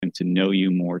to know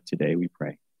you more today, we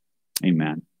pray.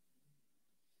 Amen.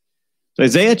 So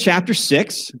Isaiah chapter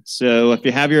 6. So if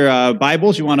you have your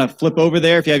Bibles, you want to flip over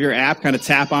there. If you have your app, kind of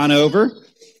tap on over.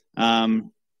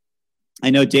 I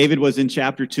know David was in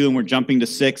chapter 2 and we're jumping to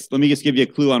 6. Let me just give you a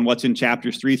clue on what's in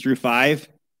chapters 3 through 5.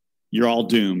 You're all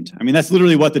doomed. I mean, that's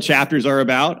literally what the chapters are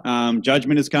about.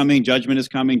 Judgment is coming, judgment is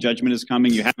coming, judgment is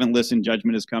coming. You haven't listened,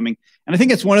 judgment is coming. And I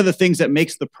think it's one of the things that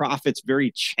makes the prophets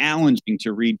very challenging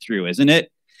to read through, isn't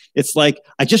it? It's like,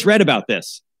 I just read about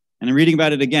this and I'm reading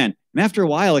about it again. And after a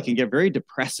while, it can get very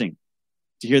depressing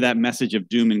to hear that message of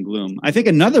doom and gloom. I think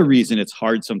another reason it's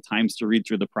hard sometimes to read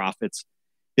through the prophets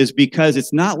is because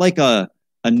it's not like a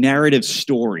narrative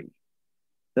story.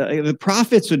 The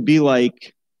prophets would be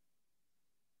like,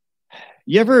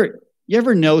 you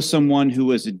ever know someone who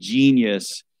was a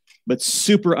genius, but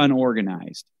super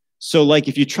unorganized? So like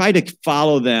if you try to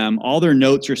follow them, all their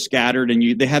notes are scattered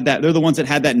and they're the ones that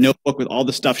had that notebook with all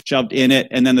the stuff shoved in it.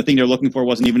 And then the thing they're looking for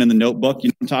wasn't even in the notebook. You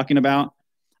know what I'm talking about?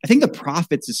 I think the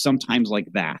prophets is sometimes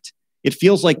like that. It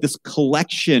feels like this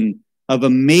collection of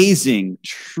amazing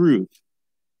truth,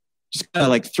 just kind of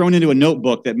like thrown into a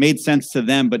notebook that made sense to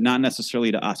them, but not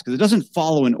necessarily to us, because it doesn't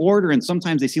follow an order. And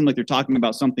sometimes they seem like they're talking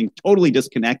about something totally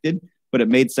disconnected, but it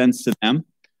made sense to them.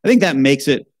 I think that makes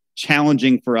it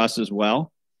challenging for us as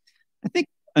well. I think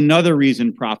another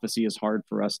reason prophecy is hard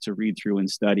for us to read through and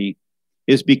study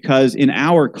is because in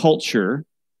our culture,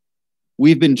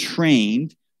 we've been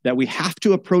trained that we have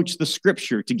to approach the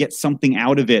scripture to get something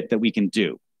out of it that we can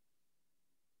do.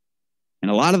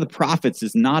 And a lot of the prophets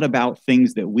is not about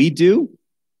things that we do,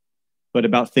 but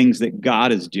about things that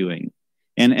God is doing.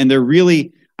 And they're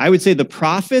really, I would say the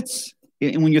prophets,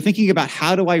 and when you're thinking about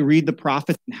how do I read the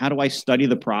prophets and how do I study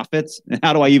the prophets and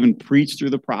how do I even preach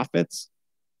through the prophets,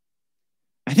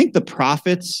 I think the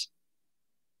prophets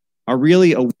are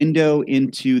really a window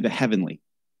into the heavenly.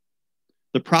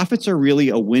 The prophets are really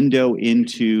a window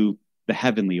into the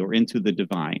heavenly or into the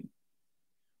divine.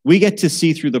 We get to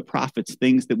see through the prophets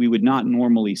things that we would not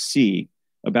normally see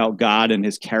about God and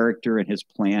his character and his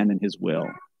plan and his will.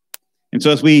 And so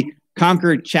as we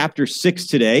conquer chapter 6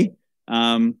 today,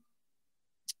 I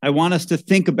want us to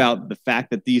think about the fact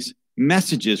that these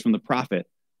messages from the prophet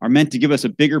are meant to give us a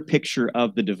bigger picture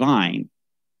of the divine,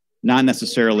 not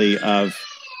necessarily of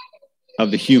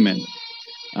the human.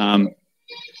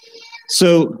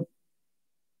 So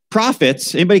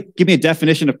prophets, anybody give me a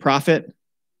definition of prophet?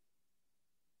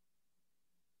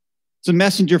 It's a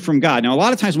messenger from God. Now, a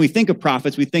lot of times when we think of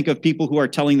prophets, we think of people who are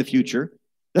telling the future.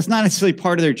 That's not necessarily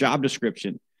part of their job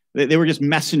description. They were just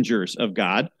messengers of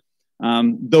God,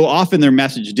 though often their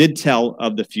message did tell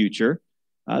of the future.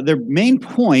 Their main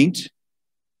point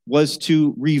was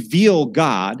to reveal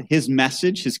God, his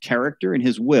message, his character, and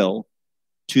his will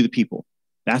to the people.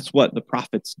 That's what the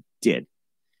prophets did.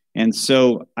 And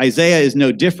so Isaiah is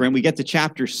no different. We get to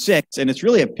chapter 6, and it's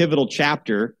really a pivotal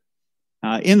chapter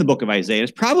in the book of Isaiah.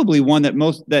 It's probably one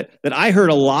that I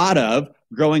heard a lot of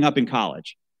growing up in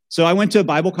college. So I went to a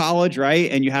Bible college,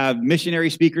 right? And you have missionary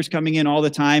speakers coming in all the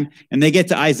time, and they get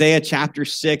to Isaiah chapter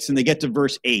 6, and they get to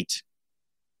verse 8.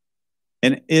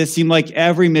 And it seemed like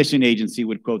every mission agency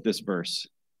would quote this verse,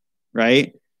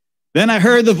 right? Then I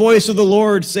heard the voice of the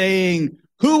Lord saying,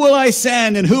 "Who will I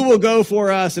send and who will go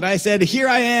for us?" And I said, "Here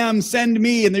I am, send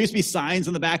me." And there used to be signs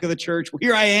on the back of the church,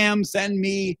 "Here I am, send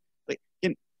me."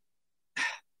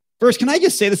 First, can I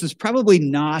just say this is probably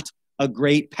not a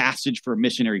great passage for a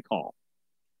missionary call?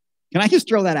 Can I just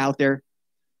throw that out there?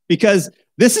 Because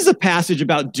this is a passage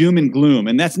about doom and gloom,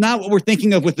 and that's not what we're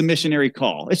thinking of with the missionary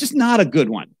call. It's just not a good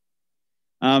one.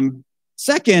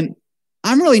 Second,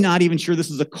 I'm really not even sure this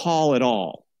is a call at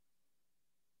all.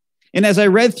 And as I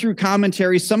read through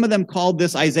commentaries, some of them called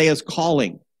this Isaiah's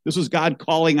calling. This was God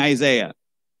calling Isaiah.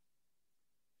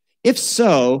 If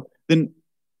so, then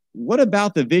what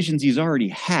about the visions he's already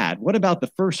had? What about the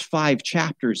first 5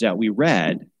 chapters that we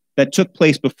read that took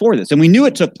place before this? And we knew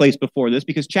it took place before this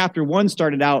because chapter 1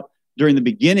 started out during the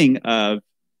beginning of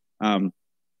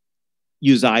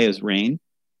Uzziah's reign.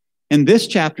 And this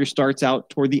chapter starts out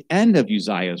toward the end of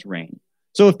Uzziah's reign.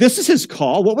 So if this is his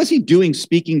call, what was he doing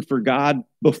speaking for God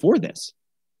before this?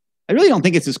 I really don't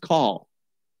think it's his call.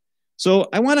 So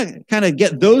I want to kind of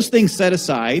get those things set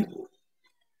aside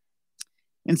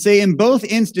and say in both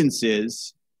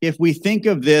instances, if we think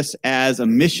of this as a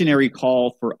missionary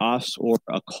call for us or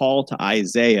a call to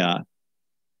Isaiah,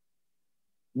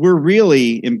 we're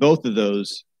really, in both of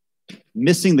those,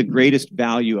 missing the greatest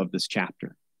value of this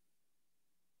chapter.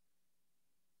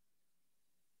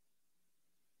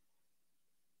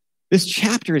 This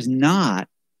chapter is not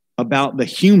about the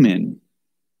human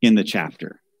in the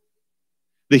chapter.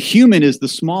 The human is the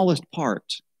smallest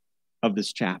part of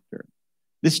this chapter.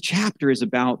 This chapter is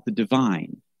about the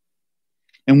divine.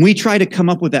 And we try to come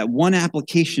up with that one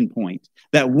application point,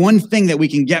 that one thing that we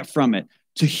can get from it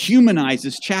to humanize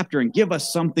this chapter and give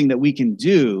us something that we can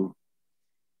do.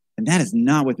 And that is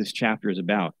not what this chapter is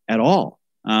about at all.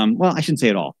 Well, I shouldn't say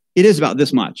at all. It is about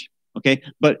this much, okay?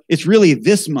 But it's really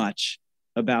this much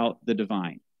about the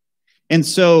divine. And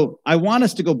so I want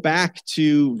us to go back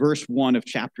to verse 1 of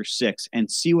chapter 6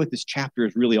 and see what this chapter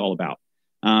is really all about.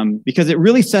 Because it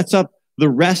really sets up the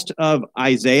rest of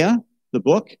Isaiah, the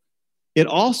book. It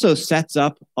also sets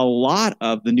up a lot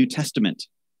of the New Testament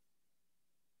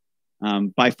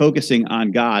by focusing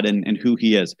on God and who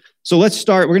he is. So let's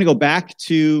start. We're going to go back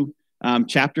to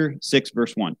chapter 6,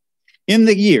 verse 1. In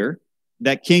the year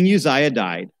that King Uzziah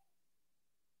died,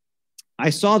 I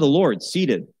saw the Lord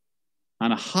seated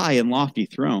on a high and lofty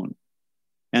throne,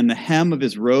 and the hem of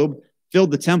his robe filled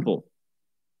the temple.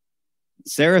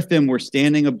 Seraphim were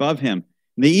standing above him,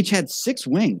 and they each had 6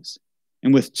 wings.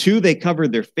 And with 2 they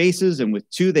covered their faces, and with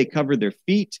 2 they covered their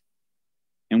feet,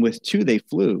 and with 2 they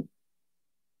flew.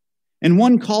 And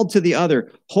one called to the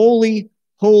other, "Holy,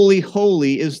 holy,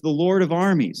 holy is the Lord of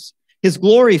armies. His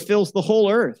glory fills the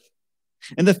whole earth."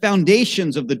 And the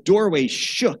foundations of the doorway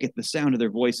shook at the sound of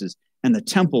their voices, and the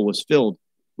temple was filled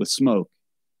with smoke.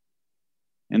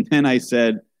 And then I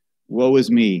said, "Woe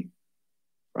is me,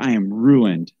 for I am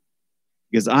ruined,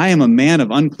 because I am a man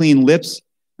of unclean lips,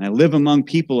 and I live among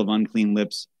people of unclean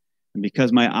lips, and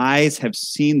because my eyes have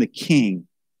seen the King,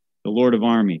 the Lord of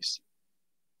armies."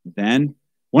 Then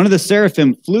one of the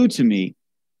seraphim flew to me,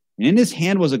 and in his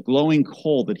hand was a glowing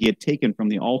coal that he had taken from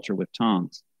the altar with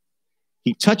tongs.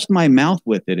 He touched my mouth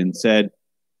with it and said,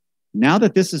 "Now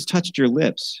that this has touched your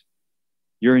lips,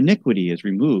 your iniquity is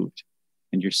removed,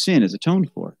 and your sin is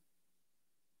atoned for."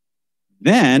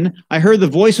 Then I heard the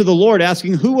voice of the Lord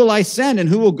asking, "Who will I send, and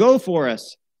who will go for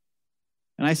us?"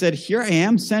 And I said, "Here I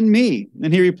am, send me."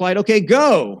 And he replied, "Okay,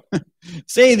 go.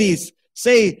 Say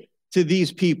to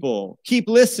these people, keep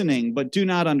listening, but do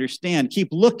not understand. Keep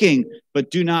looking,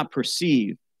 but do not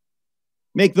perceive.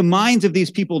 Make the minds of these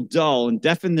people dull, and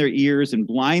deafen their ears, and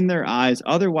blind their eyes.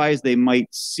 Otherwise they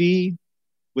might see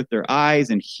with their eyes,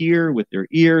 and hear with their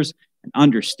ears, and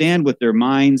understand with their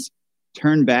minds,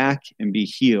 turn back and be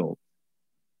healed."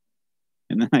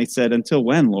 And then I said, "Until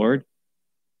when, Lord?"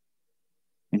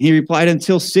 And he replied,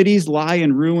 "Until cities lie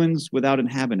in ruins without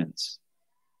inhabitants,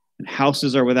 and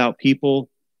houses are without people,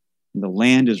 and the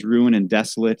land is ruined and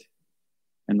desolate,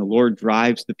 and the Lord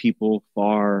drives the people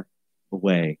far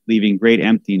away, leaving great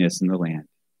emptiness in the land.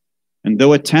 And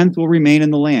though 1/10 will remain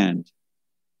in the land,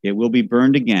 it will be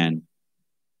burned again,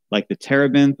 like the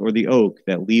terebinth or the oak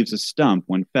that leaves a stump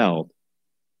when felled.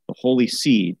 The holy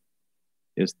seed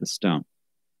is the stump."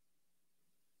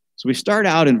 So we start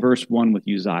out in verse 1 with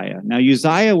Uzziah. Now,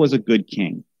 Uzziah was a good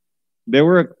king. There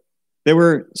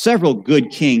were several good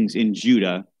kings in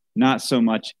Judah, not so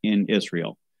much in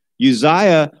Israel.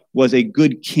 Uzziah was a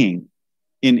good king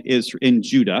in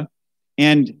Judah,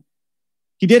 and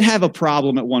he did have a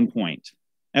problem at one point.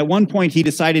 At one point, he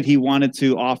decided he wanted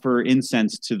to offer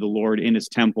incense to the Lord in his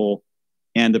temple,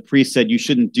 and the priest said, "You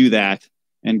shouldn't do that."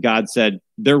 And God said,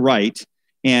 "They're right."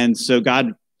 And so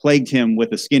God plagued him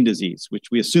with a skin disease, which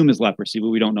we assume is leprosy, but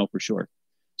we don't know for sure.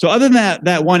 So other than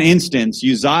that one instance,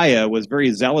 Uzziah was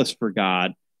very zealous for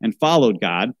God and followed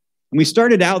God. And we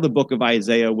started out the book of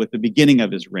Isaiah with the beginning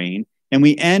of his reign, and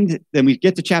we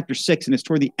get to chapter 6, and it's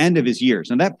toward the end of his years.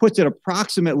 And that puts it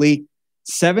approximately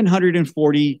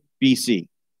 740 BC,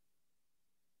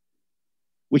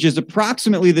 which is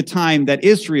approximately the time that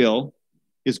Israel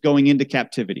is going into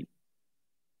captivity.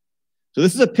 So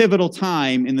this is a pivotal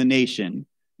time in the nation,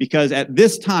 because at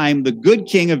this time, the good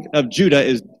king of Judah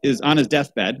is on his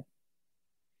deathbed,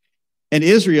 and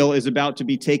Israel is about to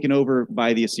be taken over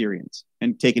by the Assyrians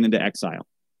and taken into exile.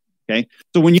 Okay?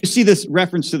 So when you see this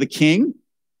reference to the king,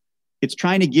 it's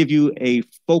trying to give you a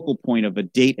focal point of a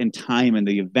date and time and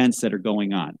the events that are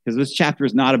going on, because this chapter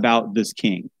is not about this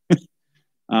king.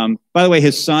 By the way,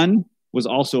 his son was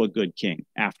also a good king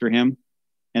after him,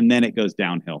 and then it goes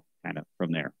downhill kind of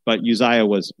from there. But Uzziah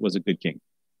was a good king.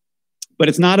 But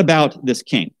it's not about this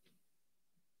king.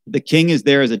 The king is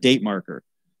there as a date marker.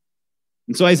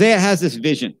 And so Isaiah has this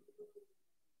vision.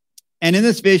 And in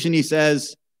this vision, he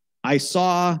says, "I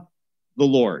saw the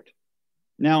Lord."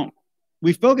 Now,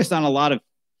 we focused on a lot of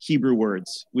Hebrew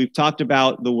words. We've talked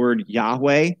about the word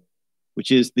Yahweh, which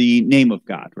is the name of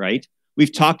God, right?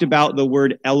 We've talked about the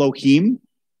word Elohim,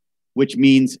 which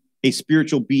means a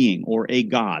spiritual being or a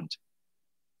God.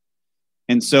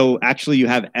 And so actually you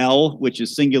have El, which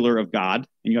is singular of God,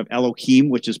 and you have Elohim,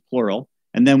 which is plural.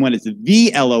 And then when it's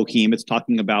the Elohim, it's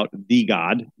talking about the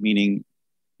God, meaning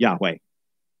Yahweh,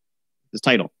 this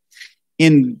title.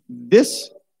 In this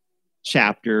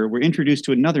chapter, we're introduced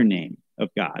to another name of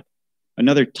God,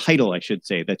 another title, I should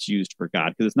say, that's used for God,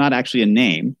 because it's not actually a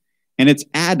name, and it's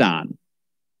Adon,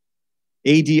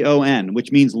 A-D-O-N,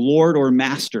 which means Lord or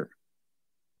Master.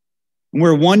 And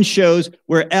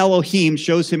where Elohim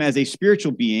shows him as a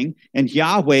spiritual being, and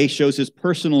Yahweh shows his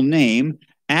personal name,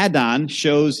 Adon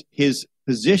shows his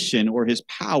position or his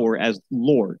power as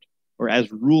Lord or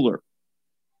as ruler.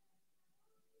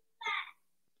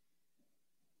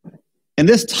 And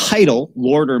this title,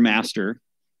 Lord or Master,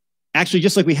 actually,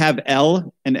 just like we have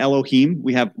El and Elohim,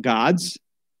 we have gods,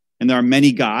 and there are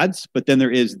many gods, but then there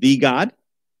is the God.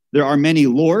 There are many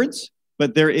lords,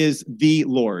 but there is the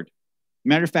Lord.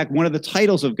 Matter of fact, one of the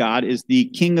titles of God is the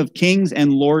King of Kings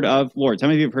and Lord of Lords. How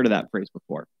many of you have heard of that phrase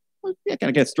before? Well, yeah, kind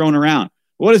of gets thrown around.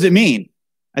 What does it mean?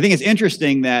 I think it's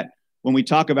interesting that when we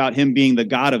talk about him being the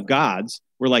God of gods,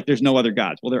 we're like, there's no other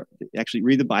gods. Well, actually,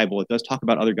 read the Bible. It does talk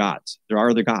about other gods. There are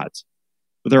other gods.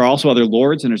 But there are also other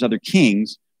lords and there's other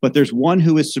kings, but there's one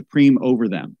who is supreme over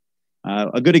them.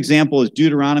 A good example is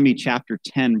Deuteronomy chapter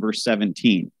 10, verse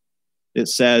 17. It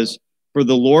says, "For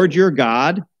the Lord your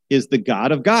God is the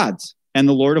God of gods and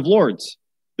the Lord of lords,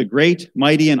 the great,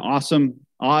 mighty, and awesome,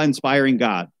 awe-inspiring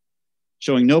God,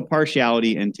 showing no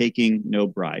partiality and taking no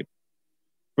bribe."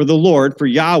 For the Lord, for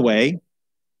Yahweh,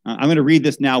 I'm going to read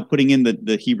this now, putting in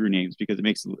the Hebrew names because it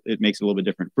makes it a little bit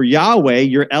different. For Yahweh,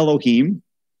 your Elohim,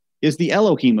 is the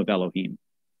Elohim of Elohim.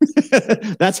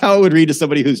 That's how it would read to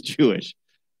somebody who's Jewish.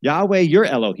 Yahweh, your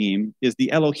Elohim, is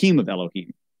the Elohim of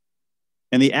Elohim,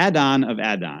 and the Adon of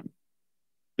Adon,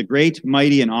 the great,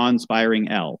 mighty, and awe-inspiring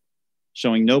El,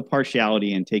 showing no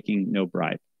partiality and taking no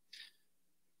bribe.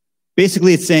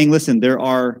 Basically, it's saying, listen, there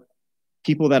are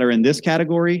people that are in this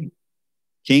category,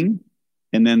 king,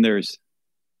 and then there's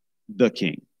the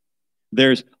king.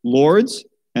 There's lords,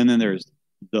 and then there's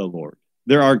the Lord.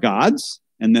 There are gods,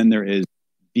 and then there is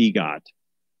the God.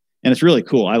 And it's really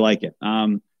cool. I like it.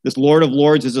 This Lord of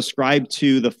Lords is ascribed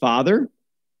to the Father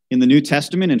in the New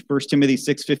Testament in 1 Timothy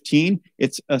 6:15.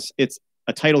 It's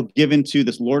a title given to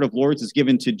this Lord of Lords is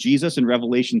given to Jesus in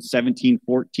Revelation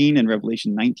 17:14 and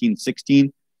Revelation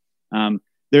 19:16.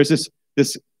 There's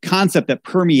this concept that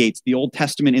permeates the Old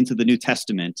Testament into the New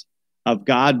Testament of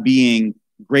God being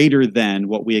greater than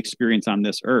what we experience on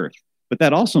this earth. But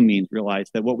that also means, realize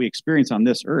that what we experience on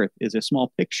this earth is a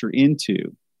small picture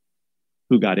into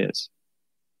who God is.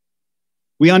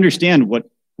 We understand what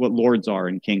lords are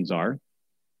and kings are.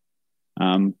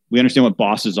 We understand what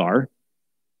bosses are.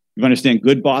 We understand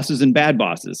good bosses and bad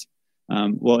bosses.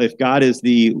 Well, if God is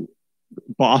the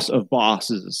boss of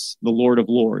bosses, the Lord of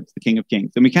lords, the King of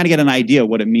kings, then we kind of get an idea of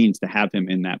what it means to have him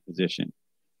in that position.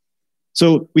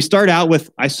 So we start out with,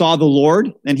 I saw the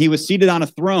Lord, and he was seated on a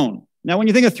throne. Now, when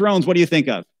you think of thrones, what do you think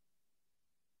of?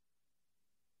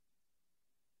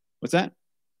 What's that?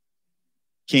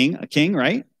 A king,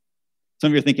 right? Some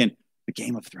of you are thinking, the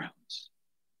Game of Thrones,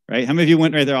 right? How many of you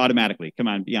went right there automatically? Come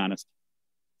on, be honest.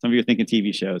 Some of you are thinking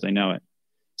TV shows. I know it.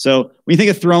 So when you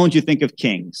think of thrones, you think of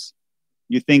kings.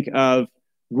 You think of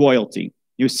royalty.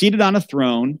 He was seated on a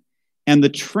throne, and the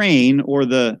train or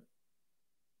the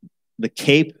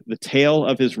cape, the tail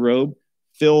of his robe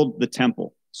filled the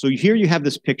temple. So here you have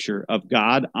this picture of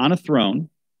God on a throne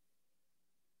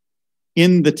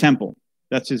in the temple.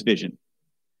 That's his vision.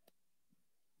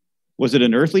 Was it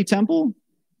an earthly temple?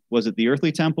 Was it the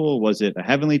earthly temple? Was it a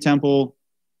heavenly temple?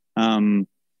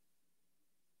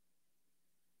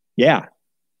 Yeah.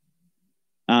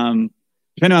 Depending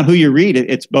on who you read,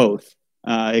 it's both.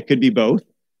 It could be both.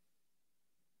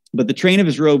 But the train of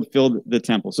his robe filled the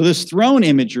temple. So this throne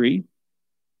imagery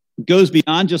goes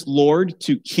beyond just Lord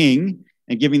to king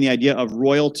and giving the idea of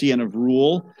royalty and of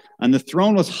rule. And the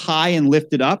throne was high and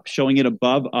lifted up, showing it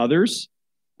above others.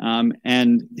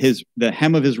 And the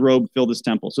hem of his robe filled his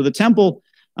temple. So the temple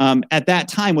at that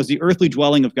time was the earthly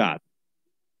dwelling of God.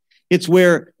 It's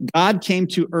where God came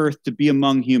to earth to be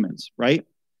among humans, right?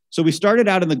 So we started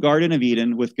out in the Garden of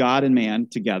Eden with God and man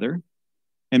together,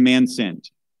 and man sinned.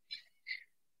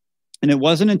 And it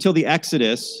wasn't until the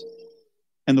Exodus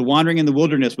and the wandering in the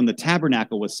wilderness when the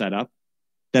tabernacle was set up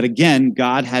that again,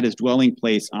 God had his dwelling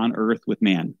place on earth with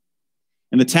man.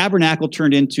 And the tabernacle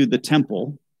turned into the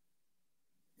temple,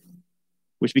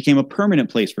 which became a permanent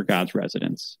place for God's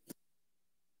residence.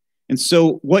 And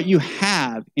so what you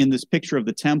have in this picture of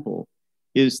the temple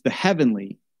is the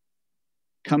heavenly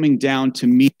coming down to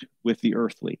meet with the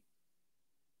earthly.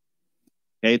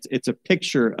 Okay, it's a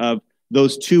picture of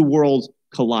those two worlds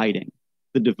colliding,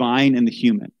 the divine and the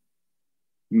human,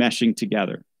 meshing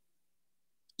together.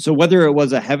 So whether it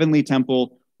was a heavenly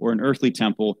temple or an earthly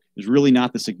temple is really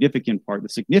not the significant part. The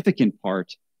significant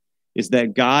part is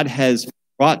that God has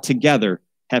brought together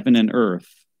heaven and earth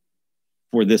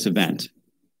for this event.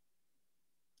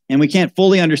 And we can't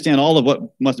fully understand all of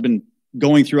what must have been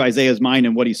going through Isaiah's mind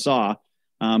and what he saw,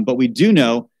 but we do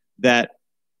know that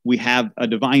we have a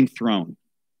divine throne,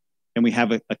 and we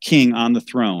have a king on the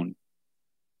throne,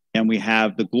 and we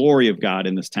have the glory of God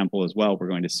in this temple as well, we're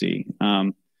going to see.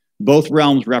 Both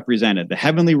realms represented. The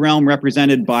heavenly realm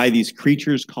represented by these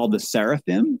creatures called the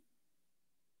seraphim,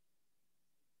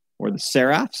 or the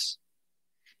seraphs,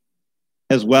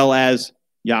 as well as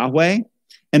Yahweh.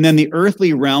 And then the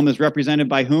earthly realm is represented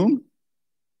by whom?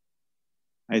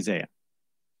 Isaiah.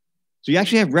 So you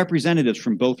actually have representatives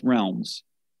from both realms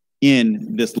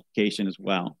in this location as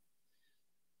well.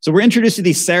 So we're introduced to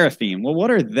these seraphim. Well, what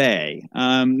are they?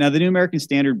 Now, the New American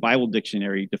Standard Bible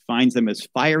Dictionary defines them as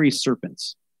fiery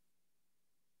serpents.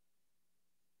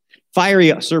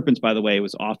 Fiery serpents, by the way,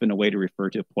 was often a way to refer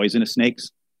to poisonous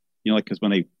snakes. You know, like, because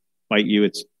when they bite you,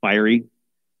 it's fiery.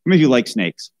 How many of you like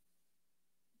snakes?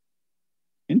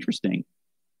 Interesting.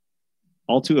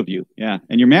 All two of you, yeah.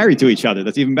 And you're married to each other.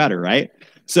 That's even better, right?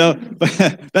 So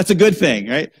that's a good thing,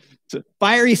 right? So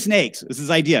fiery snakes, this is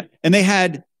the idea. And they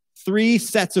had 3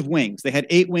 sets of wings. They had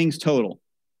 8 wings total.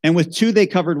 And with 2, they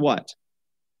covered what?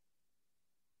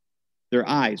 Their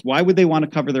eyes. Why would they want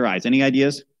to cover their eyes? Any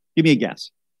ideas? Give me a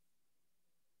guess.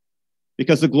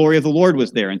 Because the glory of the Lord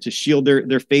was there and to shield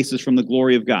their faces from the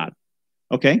glory of God.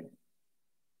 Okay.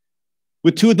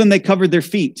 With 2 of them, they covered their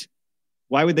feet.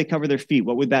 Why would they cover their feet?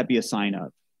 What would that be a sign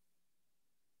of?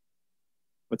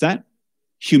 What's that?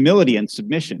 Humility and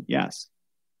submission, yes.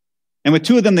 And with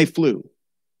 2 of them, they flew.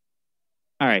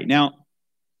 All right, now,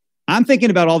 I'm thinking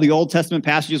about all the Old Testament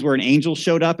passages where an angel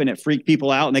showed up and it freaked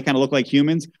people out and they kind of look like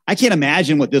humans. I can't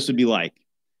imagine what this would be like,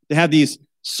 to have these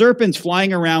serpents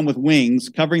flying around with wings,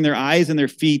 covering their eyes and their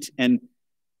feet, and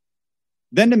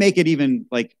then to make it even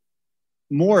like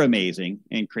more amazing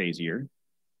and crazier,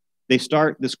 they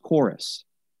start this chorus,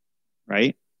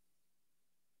 right?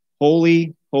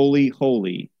 Holy, holy,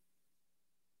 holy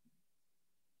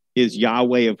is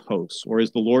Yahweh of hosts, or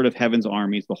is the Lord of heaven's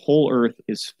armies. The whole earth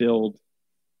is filled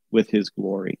with his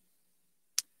glory.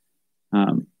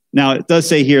 Now, it does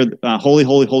say here, holy,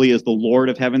 holy, holy is the Lord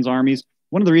of heaven's armies.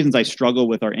 One of the reasons I struggle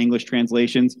with our English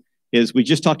translations is we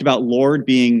just talked about Lord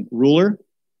being ruler,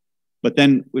 but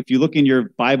then if you look in your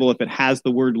Bible, if it has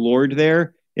the word Lord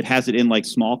there, it has it in like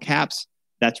small caps.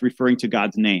 That's referring to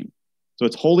God's name. So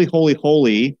it's holy, holy,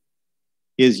 holy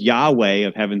is Yahweh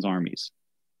of heaven's armies.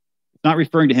 It's not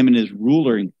referring to him in his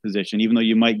ruling position, even though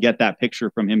you might get that picture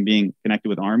from him being connected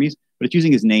with armies, but it's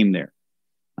using his name there.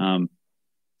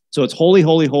 So it's holy,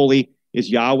 holy, holy is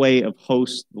Yahweh of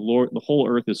hosts. The Lord, the whole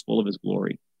earth is full of his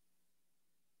glory.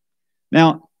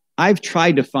 Now, I've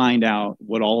tried to find out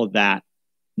what all of that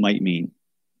might mean.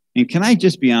 And can I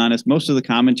just be honest? Most of the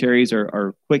commentaries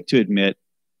are quick to admit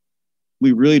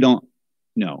we really don't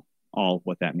know all of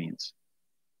what that means.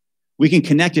 We can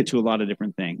connect it to a lot of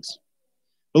different things.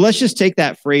 But let's just take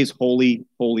that phrase, holy,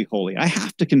 holy, holy. I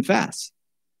have to confess,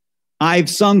 I've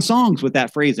sung songs with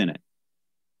that phrase in it.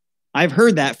 I've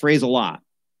heard that phrase a lot.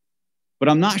 But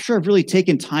I'm not sure I've really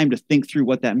taken time to think through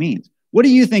what that means. What do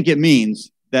you think it means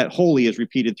that holy is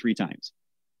repeated 3 times?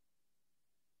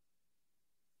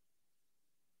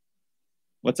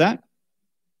 What's that?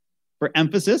 For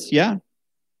emphasis, yeah.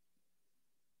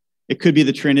 It could be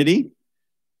the Trinity.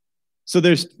 So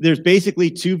there's basically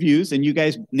 2 views, and you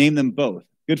guys name them both.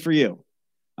 Good for you.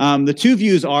 The 2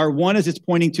 views are, one is it's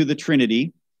pointing to the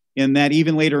Trinity, in that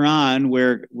even later on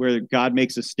where God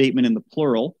makes a statement in the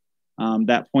plural,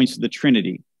 that points to the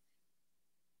Trinity.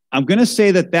 I'm going to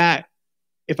say that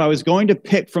if I was going to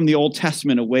pick from the Old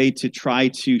Testament a way to try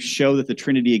to show that the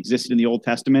Trinity existed in the Old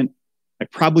Testament, I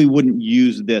probably wouldn't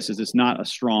use this, as it's not a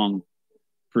strong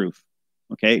proof.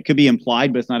 Okay, it could be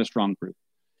implied, but it's not a strong proof.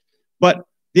 But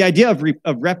the idea of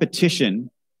repetition,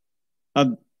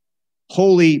 of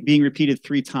holy being repeated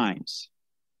 3 times,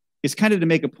 is kind of to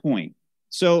make a point.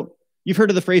 So you've heard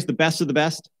of the phrase, the best of the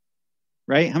best,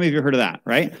 right? How many of you have heard of that,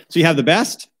 right? So you have the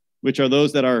best, which are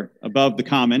those that are above the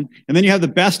common, and then you have the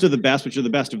best of the best, which are the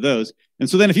best of those. And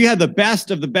so then if you had the best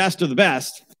of the best of the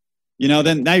best, you know,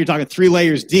 then now you're talking 3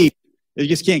 layers deep. You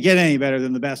just can't get any better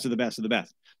than the best of the best of the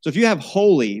best. So if you have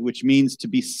holy, which means to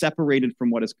be separated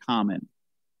from what is common,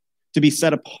 to be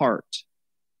set apart,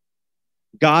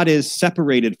 God is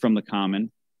separated from the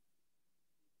common,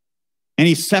 and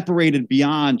he's separated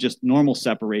beyond just normal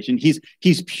separation.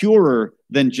 He's purer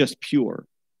than just pure.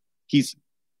 He's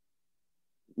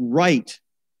right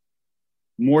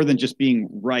more than just being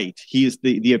right. He is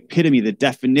the epitome, the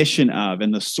definition of,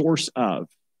 and the source of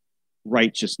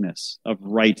righteousness, of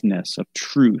rightness, of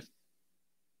truth.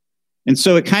 And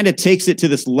so it kind of takes it to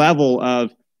this level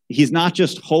of he's not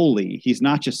just holy, he's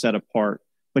not just set apart,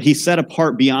 but he's set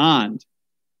apart beyond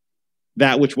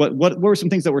that which, what were some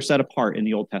things that were set apart in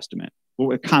the Old Testament?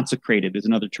 Consecrated is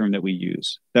another term that we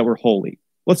use, that were holy.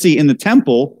 Let's see, in the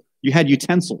temple, you had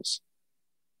utensils.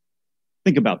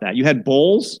 Think about that. You had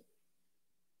bowls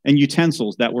and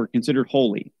utensils that were considered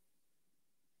holy.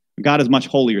 God is much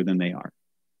holier than they are.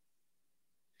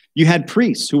 You had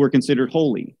priests who were considered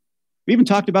holy. We even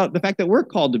talked about the fact that we're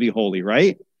called to be holy,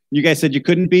 right? You guys said you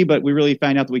couldn't be, but we really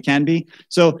find out that we can be.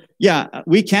 So yeah,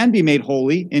 we can be made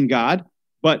holy in God,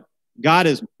 but God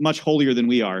is much holier than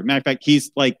we are. Matter of fact,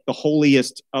 he's like the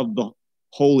holiest of the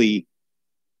holy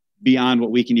beyond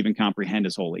what we can even comprehend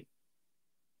as holy.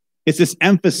 It's this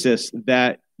emphasis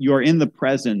that you are in the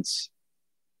presence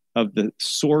of the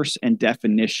source and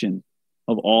definition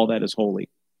of all that is holy.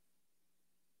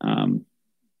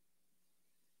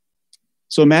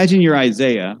 So imagine you're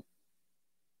Isaiah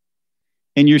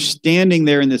and you're standing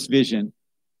there in this vision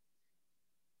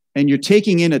and you're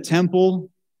taking in a temple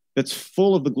that's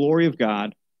full of the glory of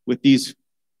God with these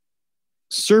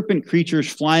serpent creatures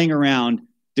flying around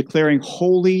declaring,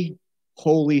 holy,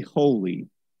 holy, holy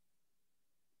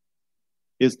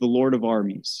is the Lord of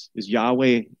armies, is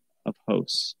Yahweh of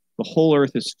hosts. The whole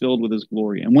earth is filled with his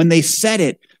glory. And when they said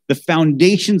it, the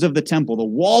foundations of the temple, the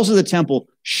walls of the temple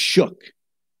shook.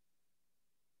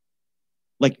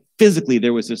 Like physically,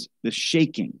 there was this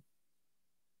shaking.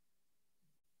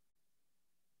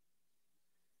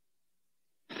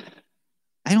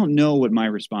 I don't know what my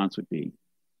response would be.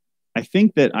 I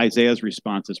think that Isaiah's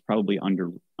response is probably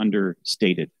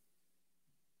understated.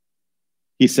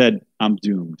 He said, I'm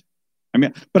doomed. I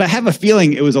mean, but I have a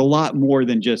feeling it was a lot more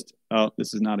than just, oh,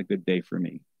 this is not a good day for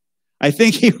me. I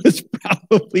think he was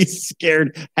probably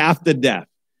scared half to death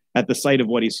at the sight of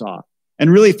what he saw and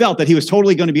really felt that he was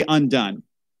totally going to be undone.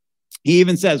 He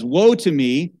even says, woe to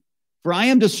me, for I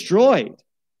am destroyed.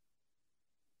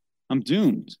 I'm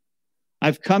doomed.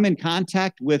 I've come in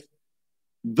contact with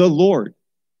the Lord,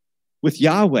 with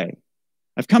Yahweh.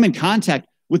 I've come in contact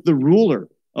with the ruler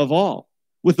of all,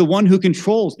 with the one who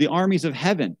controls the armies of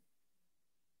heaven,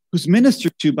 who's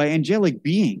ministered to by angelic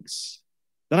beings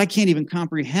that I can't even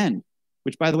comprehend,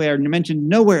 which, by the way, are mentioned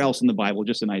nowhere else in the Bible,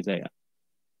 just in Isaiah.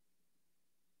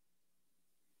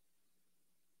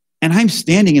 And I'm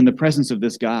standing in the presence of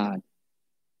this God.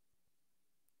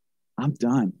 I'm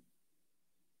done.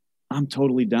 I'm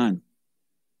totally done.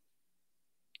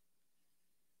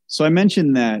 So I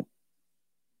mentioned that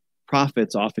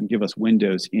prophets often give us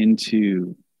windows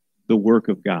into the work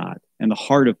of God and the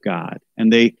heart of God,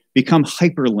 and they become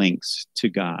hyperlinks to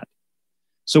God.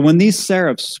 So when these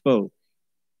seraphs spoke,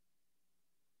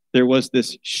 there was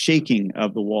this shaking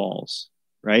of the walls,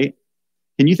 right?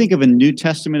 Can you think of a New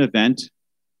Testament event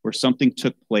where something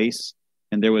took place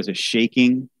and there was a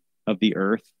shaking of the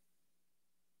earth?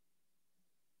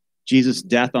 Jesus'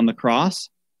 death on the cross,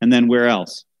 and then where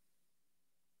else?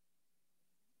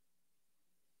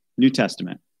 New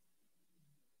Testament.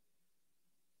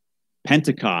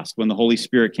 Pentecost, when the Holy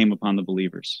Spirit came upon the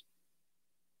believers.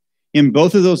 In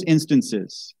both of those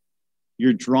instances,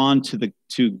 you're drawn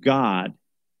to God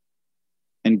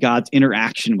and God's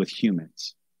interaction with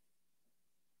humans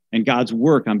and God's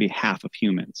work on behalf of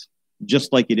humans,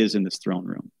 just like it is in this throne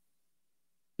room.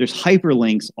 There's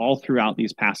hyperlinks all throughout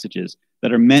these passages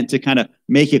that are meant to kind of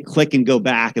make it click and go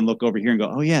back and look over here and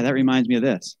go, oh yeah, that reminds me of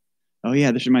this. Oh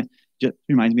yeah, this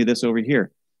reminds me of this over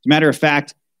here. As a matter of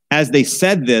fact, as they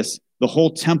said this, the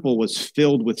whole temple was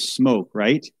filled with smoke,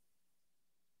 right?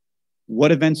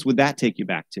 What events would that take you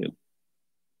back to?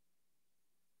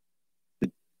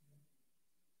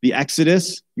 The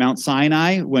Exodus, Mount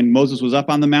Sinai, when Moses was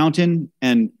up on the mountain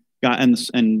and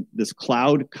this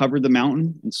cloud covered the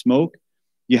mountain in smoke.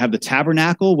 You have the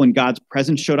tabernacle, when God's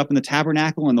presence showed up in the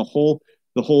tabernacle and the whole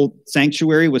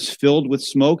sanctuary was filled with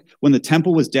smoke. When the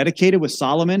temple was dedicated with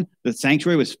Solomon, the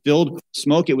sanctuary was filled with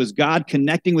smoke. It was God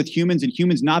connecting with humans and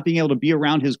humans not being able to be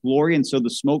around his glory. And so the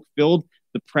smoke filled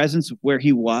the presence of where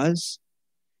he was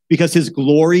because his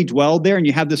glory dwelled there. And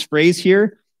you have this phrase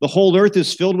here, the whole earth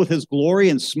is filled with his glory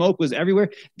and smoke was everywhere.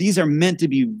 These are meant to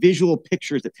be visual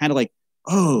pictures that kind of like,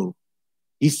 oh,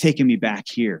 he's taking me back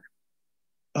here.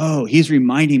 Oh, he's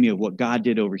reminding me of what God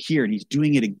did over here. And he's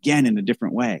doing it again in a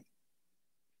different way.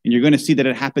 And you're going to see that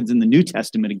it happens in the New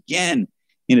Testament again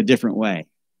in a different way.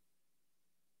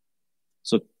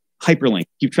 So hyperlink,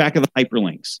 keep track of the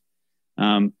hyperlinks.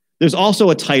 There's also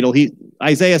a title.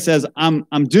 Isaiah says,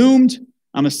 I'm doomed.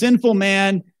 I'm a sinful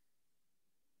man.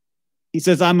 He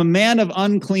says, I'm a man of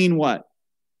unclean what?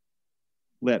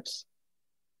 Lips.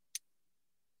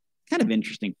 Kind of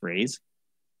interesting phrase.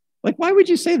 Like, why would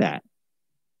you say that?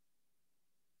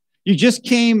 You just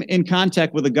came in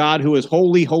contact with a God who is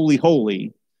holy, holy,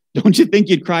 holy. Don't you think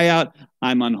you'd cry out,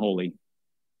 I'm unholy?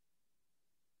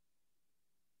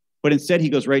 But instead, he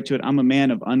goes right to it. I'm a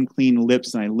man of unclean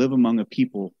lips, and I live among a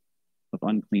people of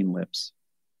unclean lips.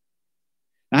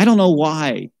 And I don't know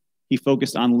why he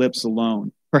focused on lips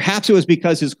alone. Perhaps it was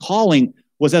because his calling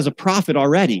was as a prophet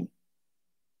already,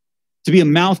 to be a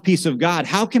mouthpiece of God.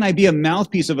 How can I be a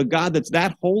mouthpiece of a God that's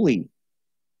that holy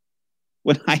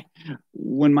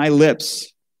when my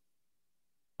lips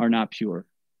are not pure?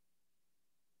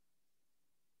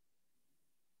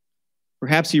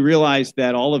 Perhaps he realized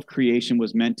that all of creation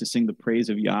was meant to sing the praise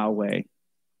of Yahweh,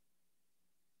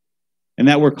 and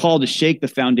that we're called to shake the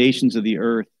foundations of the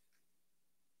earth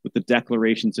with the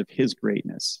declarations of his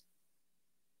greatness.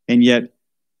 And yet,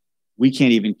 we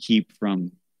can't even keep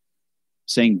from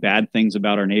saying bad things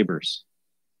about our neighbors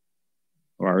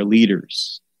or our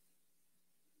leaders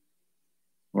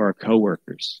or our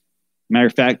coworkers. Matter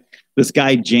of fact, this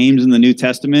guy, James in the New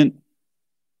Testament,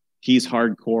 he's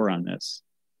hardcore on this.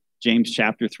 James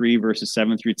chapter 3, verses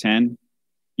 7 through 10.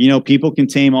 You know, people can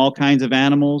tame all kinds of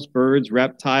animals, birds,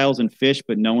 reptiles, and fish,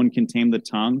 but no one can tame the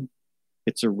tongue.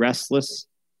 It's restless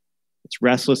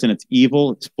and it's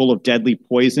evil. It's full of deadly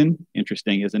poison.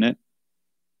 Interesting, isn't it?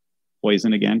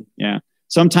 Poison again. Yeah.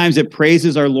 Sometimes it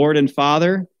praises our Lord and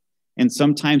Father, and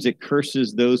sometimes it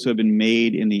curses those who have been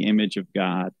made in the image of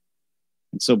God.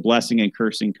 And so blessing and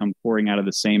cursing come pouring out of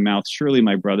the same mouth. Surely,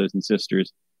 my brothers and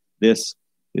sisters, this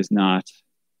is not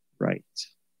right.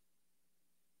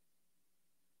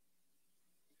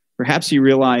 Perhaps he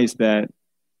realized that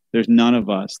there's none of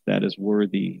us that is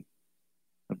worthy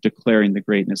of declaring the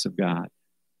greatness of God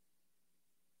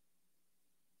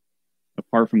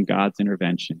apart from God's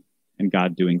intervention and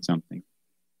God doing something.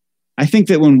 I think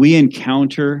that when we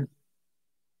encounter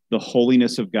the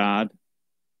holiness of God,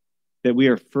 that we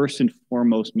are first and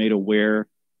foremost made aware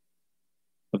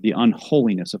of the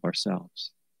unholiness of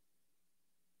ourselves.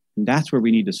 And that's where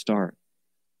we need to start.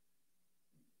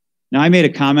 Now, I made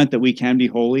a comment that we can be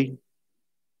holy.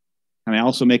 And I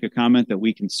also make a comment that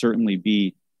we can certainly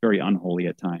be very unholy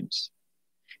at times.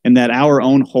 And that our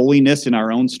own holiness and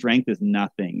our own strength is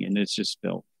nothing. And it's just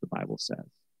filth, the Bible says.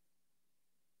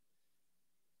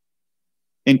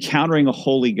 Encountering a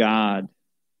holy God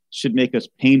should make us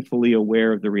painfully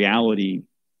aware of the reality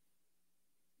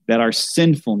that our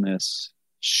sinfulness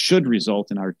should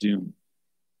result in our doom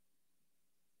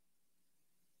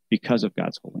because of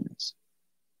God's holiness.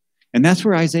 And that's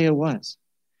where Isaiah was.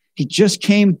 He just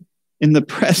came in the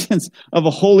presence of a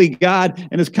holy God,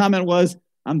 and his comment was,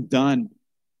 I'm done.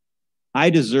 I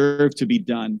deserve to be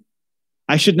done.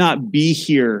 I should not be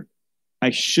here. I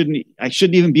shouldn't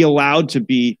even be allowed to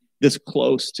be this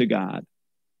close to God.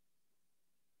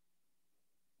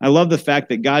 I love the fact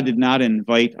that God did not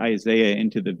invite Isaiah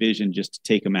into the vision just to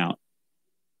take him out.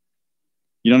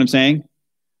 You know what I'm saying?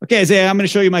 Okay, Isaiah, I'm going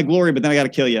to show you my glory, but then I got to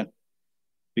kill you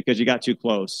because you got too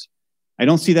close. I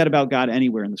don't see that about God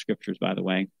anywhere in the scriptures, by the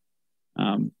way.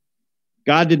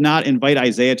 God did not invite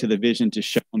Isaiah to the vision to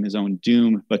show him his own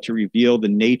doom, but to reveal the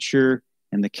nature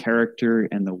and the character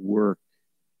and the work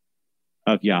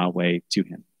of Yahweh to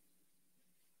him.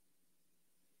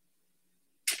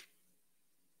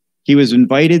 He was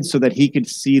invited so that he could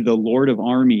see the Lord of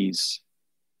armies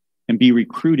and be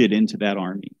recruited into that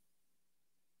army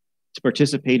to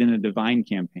participate in a divine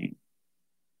campaign.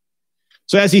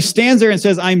 So as he stands there and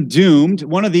says, I'm doomed,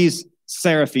 one of these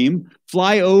seraphim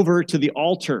fly over to the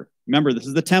altar. Remember, this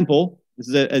is the temple. This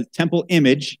is a temple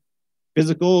image,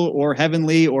 physical or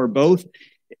heavenly or both.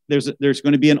 There's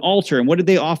going to be an altar. And what did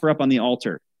they offer up on the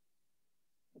altar?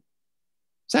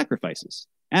 Sacrifices,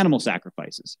 animal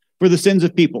sacrifices for the sins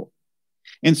of people.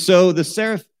 And so the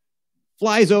seraph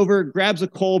flies over, grabs a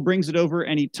coal, brings it over,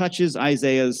 and he touches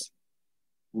Isaiah's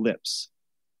lips.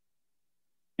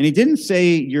 And he didn't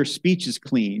say, your speech is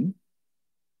clean.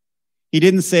 He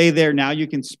didn't say, there, now you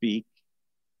can speak.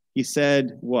 He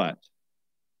said, what?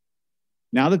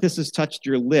 Now that this has touched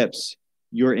your lips,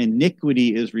 your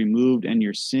iniquity is removed and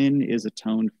your sin is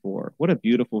atoned for. What a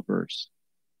beautiful verse.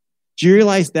 Do you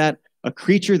realize that a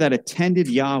creature that attended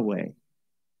Yahweh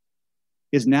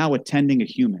is now attending a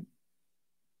human?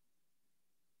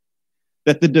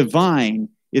 That the divine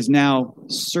is now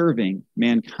serving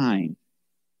mankind.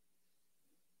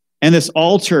 And this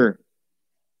altar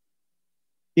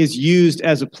is used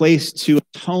as a place to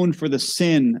atone for the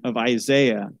sin of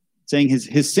Isaiah, saying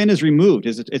his sin is removed,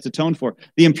 it's atoned for.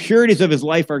 The impurities of his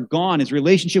life are gone. His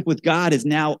relationship with God is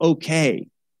now okay.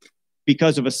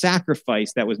 because of a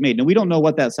sacrifice that was made. Now, we don't know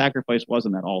what that sacrifice was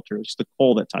on that altar. It's just the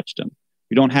coal that touched him.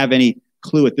 We don't have any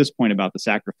clue at this point about the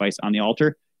sacrifice on the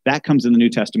altar. That comes in the New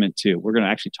Testament too. We're going to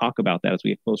actually talk about that as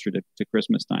we get closer to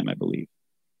Christmas time, I believe.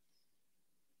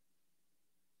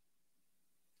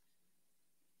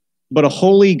 But a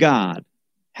holy God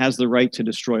has the right to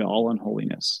destroy all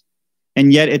unholiness.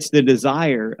 And yet it's the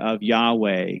desire of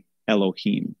Yahweh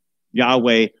Elohim,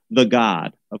 Yahweh, the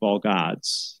God of all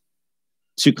gods,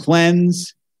 to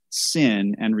cleanse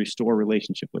sin and restore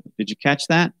relationship with him. Did you catch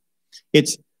that?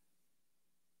 It's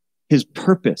his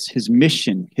purpose, his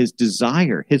mission, his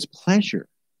desire, his pleasure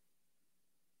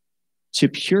to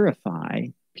purify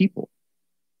people.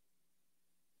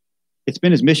 It's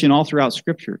been his mission all throughout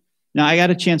Scripture. Now, I got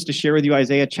a chance to share with you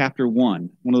Isaiah chapter 1,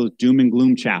 one of those doom and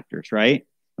gloom chapters, right?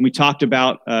 And we talked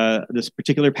about this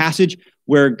particular passage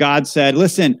where God said,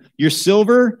 listen, you're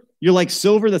silver, you're like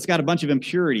silver that's got a bunch of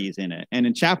impurities in it. And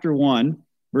in chapter 1,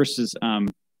 verses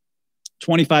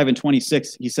 25 and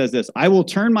 26, he says this, I will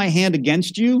turn my hand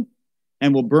against you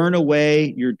and will burn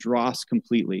away your dross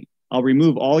completely. I'll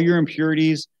remove all your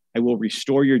impurities. I will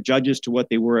restore your judges to what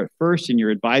they were at first and your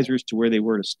advisors to where they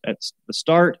were at the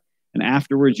start. And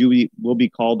afterwards, you will be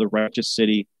called the righteous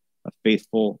city, a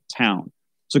faithful town.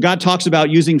 So God talks about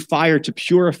using fire to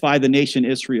purify the nation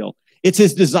Israel. It's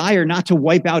his desire not to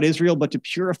wipe out Israel, but to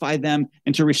purify them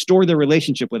and to restore their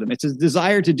relationship with him. It's his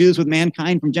desire to do this with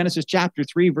mankind from Genesis chapter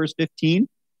 3, verse 15,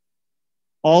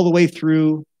 all the way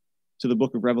through to the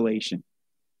book of Revelation.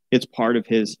 It's part of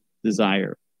his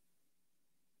desire.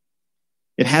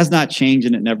 It has not changed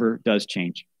and it never does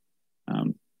change.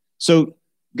 So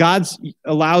God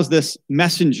allows this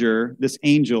messenger, this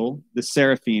angel, this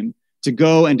seraphim, to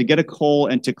go and to get a coal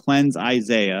and to cleanse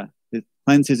Isaiah, to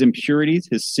cleanse his impurities,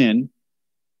 his sin,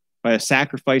 by a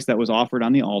sacrifice that was offered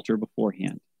on the altar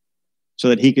beforehand, so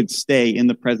that he could stay in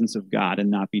the presence of God and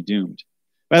not be doomed.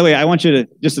 By the way, I want you to,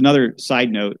 just another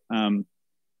side note,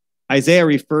 Isaiah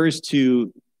refers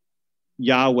to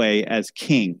Yahweh as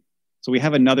king. So we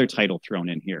have another title thrown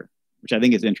in here, which I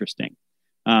think is interesting.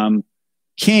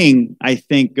 King, I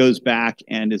think, goes back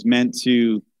and is meant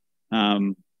to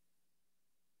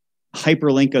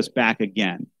hyperlink us back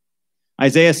again.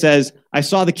 Isaiah says, I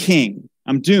saw the king.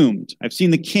 I'm doomed. I've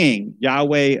seen the king,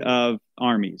 Yahweh of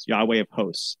armies, Yahweh of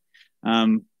hosts.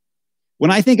 When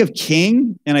I think of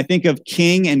king, and I think of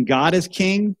king and God as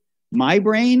king, my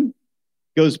brain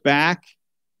goes back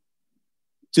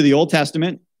to the Old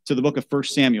Testament, to the book of 1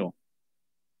 Samuel.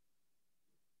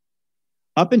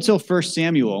 Up until 1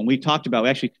 Samuel, and we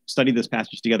actually studied this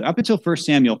passage together. Up until 1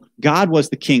 Samuel, God was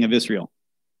the king of Israel.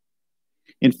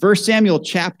 In 1 Samuel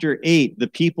chapter 8, the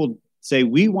people say,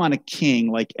 we want a king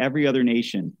like every other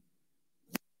nation.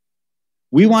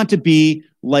 We want to be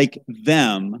like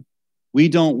them. We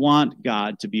don't want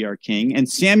God to be our king. And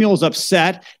Samuel's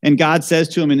upset, and God says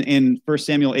to him in 1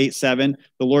 Samuel 8:7,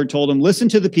 the Lord told him, listen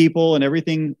to the people and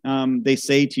everything they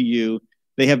say to you.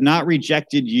 They have not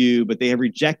rejected you, but they have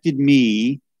rejected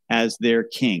me as their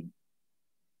king.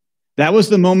 That was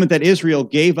the moment that Israel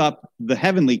gave up the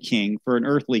heavenly king for an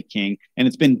earthly king, and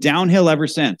it's been downhill ever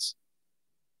since.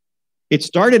 It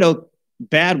started out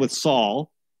bad with Saul,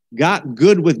 got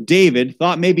good with David,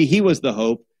 thought maybe he was the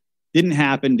hope. Didn't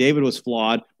happen. David was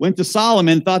flawed. Went to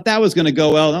Solomon, thought that was going to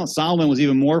go well. No, Solomon was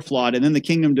even more flawed. And then the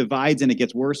kingdom divides and it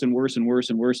gets worse and worse and worse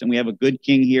and worse. And we have a good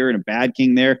king here and a bad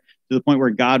king there, to the point where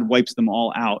God wipes them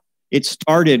all out. It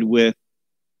started with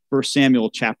 1 Samuel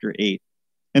chapter 8.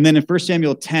 And then in 1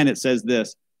 Samuel 10, it says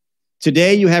this,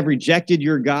 today you have rejected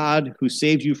your God who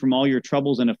saved you from all your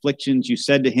troubles and afflictions. You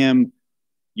said to him,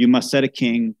 you must set a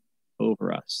king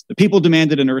over us. The people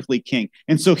demanded an earthly king.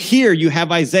 And so here you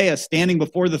have Isaiah standing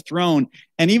before the throne.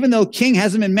 And even though king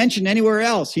hasn't been mentioned anywhere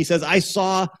else, he says, I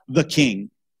saw the king.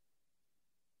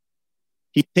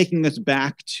 He's taking us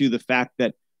back to the fact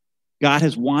that God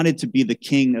has wanted to be the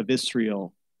king of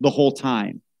Israel the whole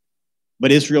time,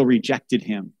 but Israel rejected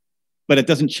him. But it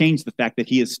doesn't change the fact that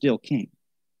he is still king.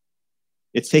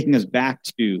 It's taking us back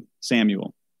to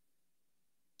Samuel.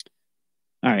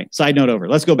 All right, side note over.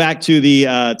 Let's go back to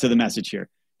the message here.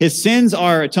 His sins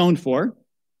are atoned for.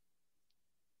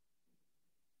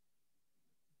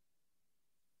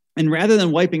 And rather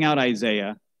than wiping out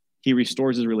Isaiah, he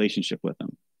restores his relationship with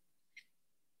him.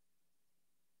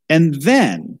 And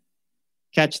then,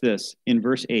 catch this, in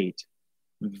verse 8,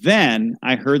 then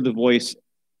I heard the voice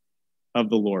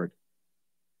of the Lord,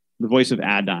 the voice of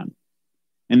Adon.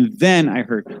 And then I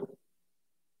heard.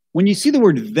 When you see the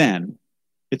word then,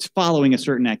 it's following a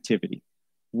certain activity.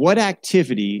 What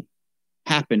activity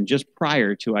happened just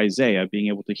prior to Isaiah being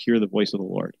able to hear the voice of the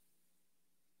Lord?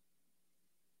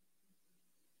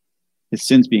 His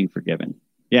sins being forgiven.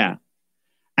 Yeah.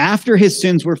 After his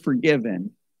sins were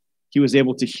forgiven, he was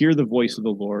able to hear the voice of the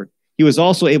Lord. He was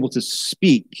also able to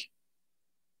speak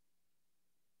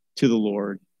to the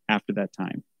Lord after that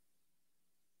time.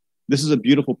 This is a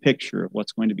beautiful picture of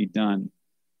what's going to be done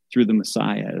through the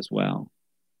Messiah as well.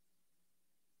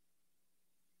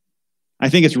 I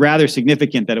think it's rather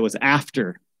significant that it was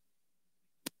after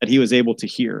that he was able to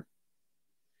hear.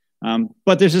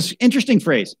 But there's this interesting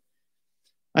phrase.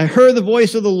 I heard the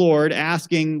voice of the Lord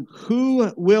asking,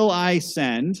 who will I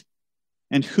send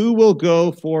and who will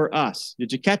go for us?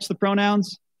 Did you catch the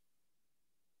pronouns?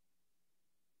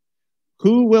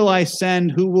 Who will I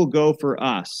send? Who will go for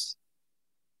us?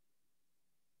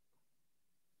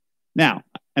 Now,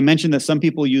 I mentioned that some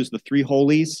people use the three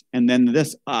holies and then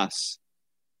this us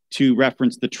to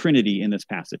reference the Trinity in this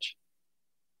passage.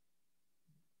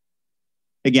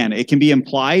 Again, it can be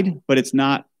implied, but it's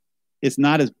not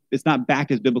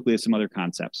backed as biblically as some other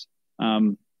concepts.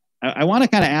 I want to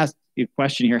kind of ask you a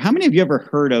question here. How many of you ever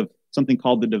heard of something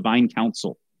called the divine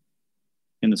counsel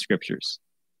in the scriptures?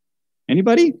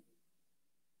 Anybody?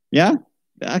 Yeah?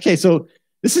 Okay, so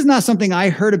this is not something I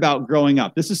heard about growing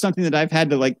up. This is something that I've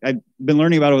been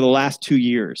learning about over the last 2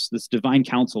 years, this divine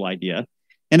counsel idea.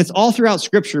 And it's all throughout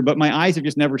scripture, but my eyes have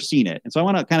just never seen it. And so I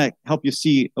want to kind of help you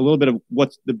see a little bit of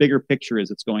what the bigger picture is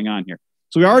that's going on here.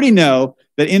 So we already know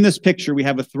that in this picture, we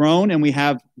have a throne and we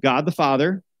have God the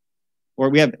Father, or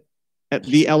we have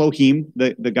the Elohim,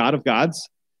 the God of gods,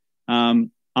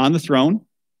 on the throne.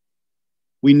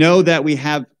 We know that we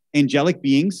have angelic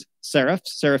beings,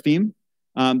 seraphim,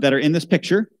 that are in this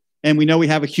picture. And we know we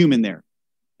have a human there.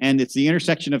 And it's the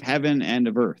intersection of heaven and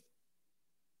of earth.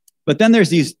 But then there's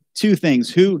these two things.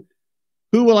 Who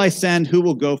will I send? Who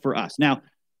will go for us? Now,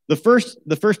 the first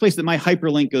place that my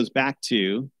hyperlink goes back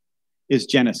to is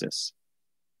Genesis.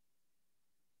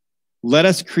 Let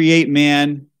us create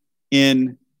man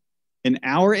in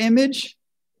our image.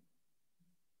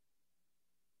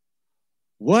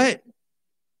 What?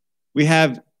 We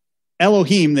have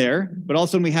Elohim there, but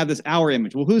also we have this our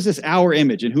image. Well, who's this our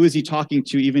image, and who is he talking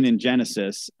to even in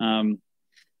Genesis?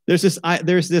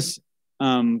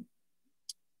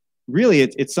 Really,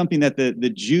 it's something that the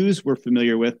Jews were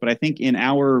familiar with, but I think in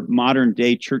our modern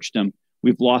day churchdom,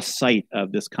 we've lost sight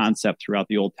of this concept throughout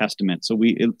the Old Testament. So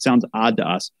it sounds odd to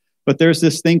us. But there's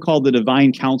this thing called the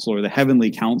divine counsel or the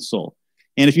heavenly counsel.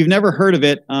 And if you've never heard of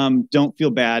it, don't feel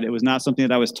bad. It was not something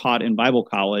that I was taught in Bible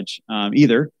college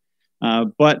either.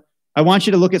 But I want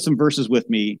you to look at some verses with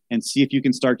me and see if you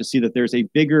can start to see that there's a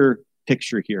bigger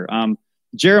picture here.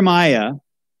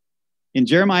 In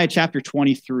Jeremiah chapter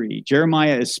 23,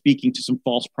 Jeremiah is speaking to some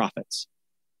false prophets.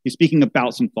 He's speaking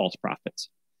about some false prophets.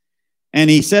 And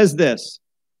he says this,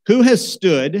 who has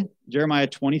stood, Jeremiah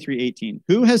 23:18,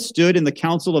 who has stood in the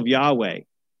counsel of Yahweh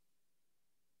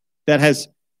that has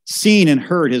seen and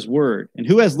heard his word? And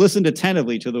who has listened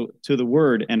attentively to the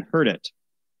word and heard it?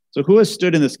 So who has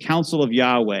stood in this counsel of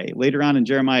Yahweh? Later on in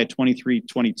Jeremiah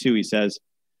 23:22, he says,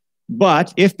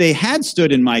 but if they had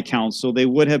stood in my counsel, they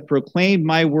would have proclaimed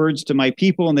my words to my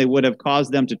people, and they would have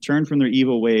caused them to turn from their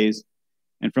evil ways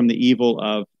and from the evil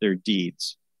of their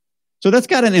deeds. So that's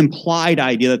got an implied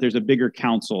idea that there's a bigger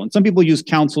counsel. And some people use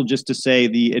counsel just to say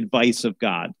the advice of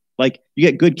God. Like you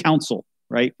get good counsel,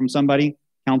 right, from somebody,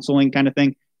 counseling kind of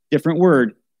thing. Different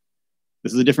word.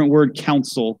 This is a different word,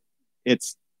 counsel.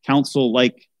 It's counsel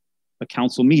like a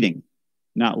council meeting,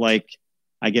 not like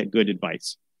I get good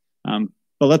advice.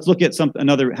 But let's look at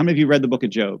another. How many of you read the book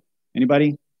of Job?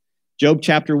 Anybody? Job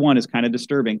chapter 1 is kind of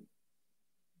disturbing.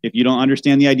 If you don't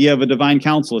understand the idea of a divine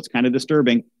counsel, it's kind of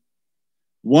disturbing.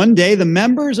 One day, the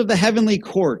members of the heavenly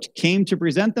court came to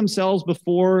present themselves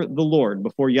before the Lord,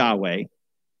 before Yahweh,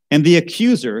 and the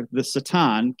accuser, the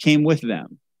Satan, came with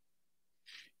them.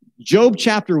 Job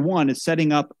chapter 1 is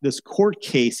setting up this court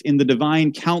case in the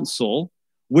divine council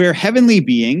where heavenly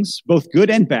beings, both good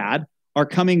and bad, are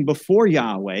coming before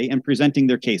Yahweh and presenting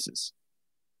their cases.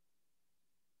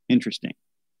 Interesting.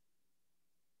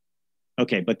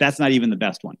 Okay, but that's not even the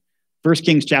best one. 1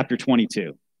 Kings chapter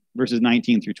 22, verses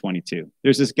 19 through 22.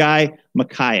 There's this guy,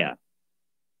 Micaiah.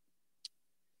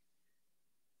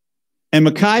 And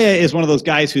Micaiah is one of those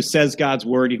guys who says God's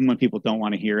word even when people don't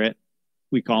want to hear it.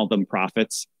 We call them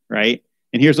prophets, right?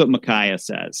 And here's what Micaiah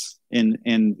says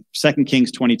in 2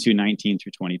 Kings 22, 19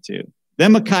 through 22.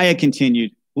 Then Micaiah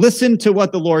continued, listen to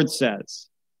what the Lord says.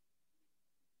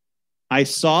 I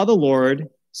saw the Lord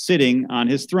sitting on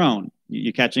his throne.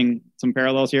 You catching some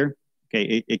parallels here?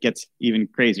 Okay, it gets even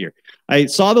crazier. I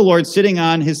saw the Lord sitting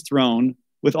on his throne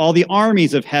with all the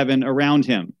armies of heaven around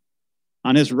him,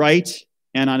 on his right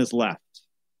and on his left.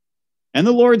 And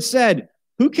the Lord said,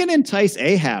 Who can entice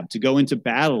Ahab to go into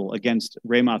battle against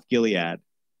Ramoth Gilead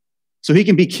so he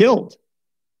can be killed?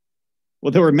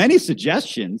 Well, there were many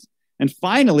suggestions. And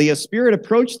finally, a spirit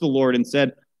approached the Lord and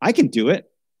said, I can do it.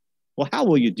 Well, how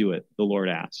will you do it? The Lord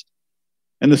asked.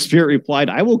 And the spirit replied,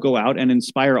 I will go out and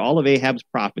inspire all of Ahab's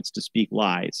prophets to speak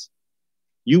lies.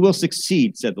 You will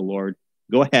succeed, said the Lord.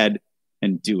 Go ahead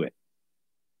and do it.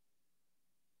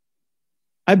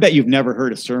 I bet you've never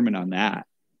heard a sermon on that.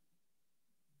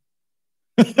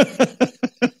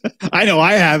 I know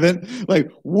I haven't.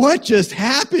 Like, what just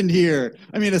happened here?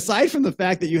 I mean, aside from the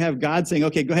fact that you have God saying,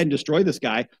 okay, go ahead and destroy this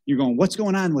guy, you're going, what's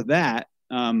going on with that?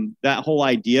 That whole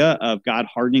idea of God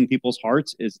hardening people's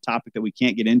hearts is a topic that we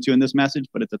can't get into in this message,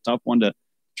 but it's a tough one to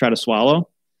try to swallow.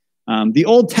 The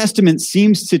Old Testament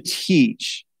seems to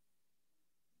teach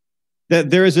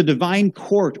that there is a divine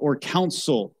court or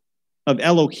council of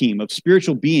Elohim, of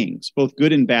spiritual beings, both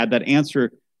good and bad, that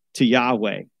answer to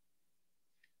Yahweh.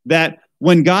 That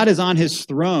when God is on his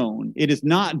throne, it is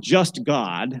not just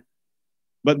God,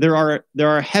 but there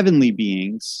are heavenly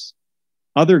beings,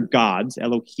 other gods,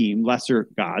 Elohim, lesser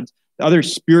gods, other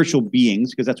spiritual beings,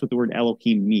 because that's what the word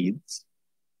Elohim means,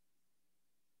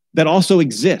 that also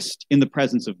exist in the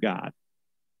presence of God.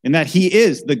 And that he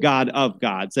is the God of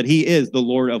gods, that he is the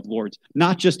Lord of lords,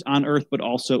 not just on earth, but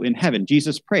also in heaven.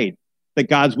 Jesus prayed that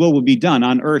God's will would be done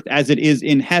on earth as it is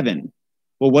in heaven.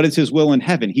 Well, what is his will in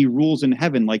heaven? He rules in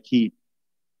heaven like he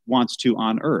wants to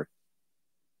on earth.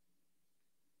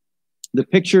 The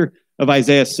picture of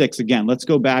Isaiah 6, again, let's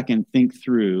go back and think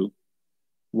through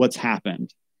what's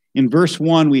happened. In verse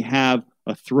 1, we have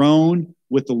a throne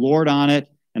with the Lord on it,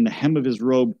 and the hem of his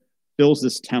robe fills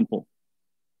this temple.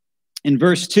 In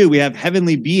verse 2, we have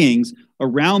heavenly beings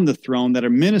around the throne that are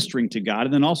ministering to God,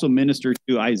 and then also minister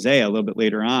to Isaiah a little bit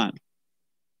later on.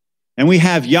 And we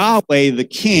have Yahweh, the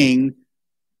King,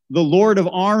 the Lord of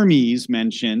armies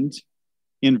mentioned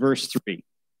in verse 3.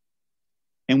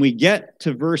 And we get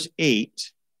to verse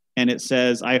 8, and it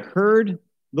says, I heard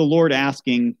the Lord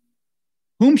asking,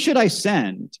 whom should I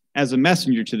send as a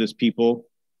messenger to this people?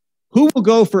 Who will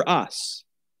go for us?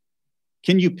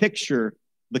 Can you picture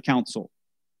the council?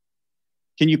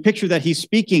 Can you picture that he's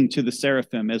speaking to the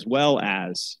seraphim as well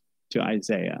as to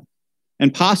Isaiah,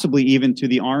 and possibly even to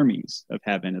the armies of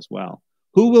heaven as well?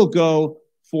 Who will go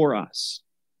for us?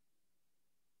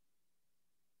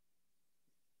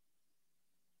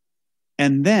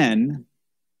 And then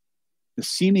the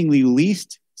seemingly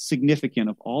least significant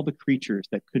of all the creatures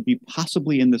that could be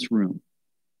possibly in this room,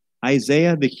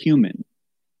 Isaiah the human,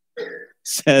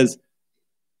 says,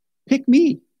 pick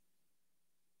me.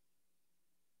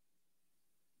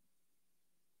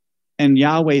 And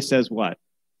Yahweh says what?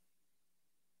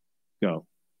 Go.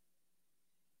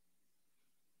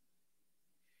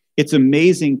 It's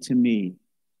amazing to me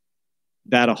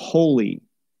that a holy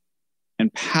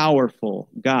and powerful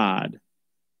God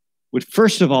would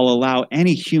first of all allow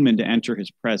any human to enter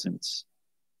his presence.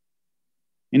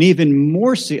 And even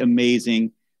more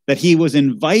amazing that he was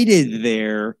invited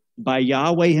there by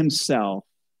Yahweh himself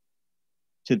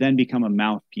to then become a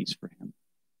mouthpiece for him.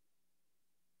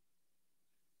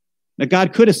 Now,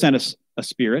 God could have sent a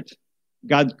spirit.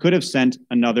 God could have sent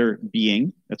another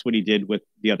being. That's what he did with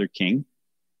the other king,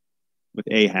 with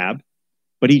Ahab.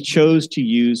 But he chose to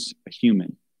use a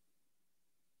human.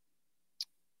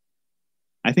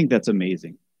 I think that's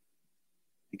amazing.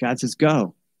 God says,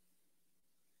 go.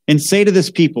 And say to this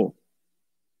people,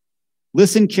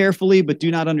 listen carefully, but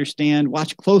do not understand.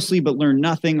 Watch closely, but learn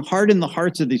nothing. Harden the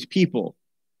hearts of these people.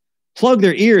 Plug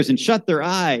their ears and shut their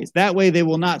eyes. That way they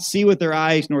will not see with their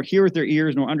eyes, nor hear with their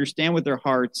ears, nor understand with their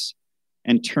hearts,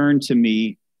 and turn to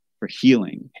me for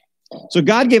healing. So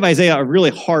God gave Isaiah a really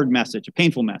hard message, a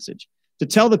painful message, to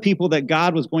tell the people that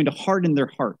God was going to harden their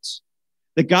hearts,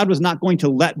 that God was not going to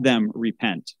let them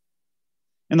repent.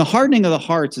 And the hardening of the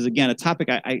hearts is, again, a topic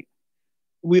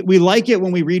we like it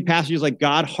when we read passages like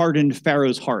God hardened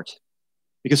Pharaoh's heart,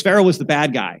 because Pharaoh was the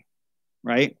bad guy,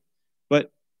 right? But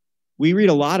we read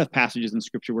a lot of passages in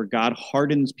Scripture where God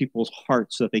hardens people's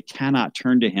hearts so that they cannot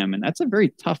turn to him. And that's a very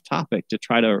tough topic to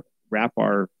try to wrap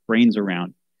our brains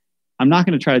around. I'm not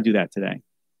going to try to do that today.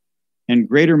 And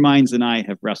greater minds than I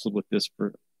have wrestled with this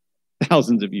for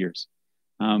thousands of years.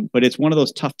 But it's one of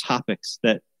those tough topics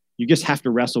that you just have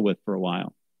to wrestle with for a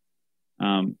while.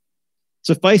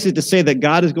 Suffice it to say that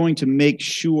God is going to make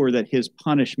sure that his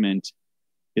punishment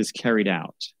is carried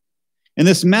out. And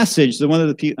this message,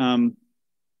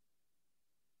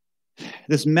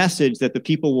 this message that the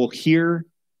people will hear,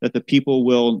 that the people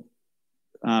will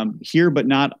hear but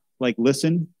not like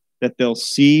listen, that they'll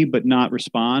see but not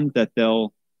respond, that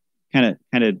they'll kind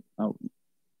of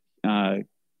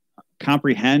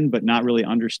comprehend but not really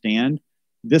understand.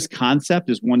 This concept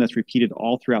is one that's repeated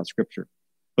all throughout Scripture,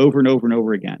 over and over and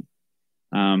over again.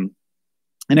 And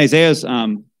Isaiah's,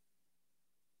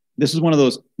 this is one of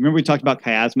those, remember we talked about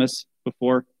chiasmus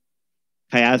before?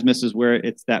 Chiasmus is where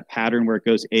it's that pattern where it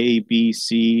goes A, B,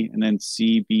 C, and then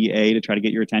C, B, A to try to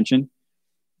get your attention.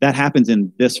 That happens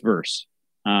in this verse.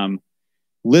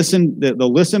 Listen,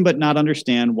 they'll listen but not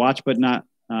understand, watch but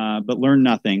learn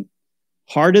nothing,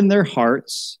 harden their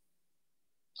hearts,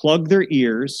 plug their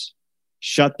ears,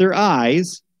 shut their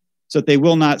eyes, so that they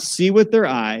will not see with their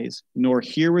eyes, nor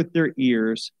hear with their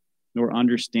ears, nor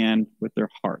understand with their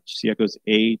hearts. See, it goes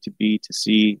A to B to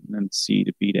C, and then C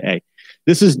to B to A.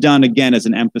 This is done, again, as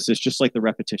an emphasis, just like the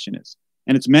repetition is.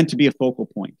 And it's meant to be a focal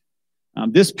point.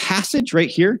 This passage right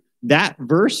here, that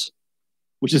verse,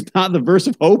 which is not the verse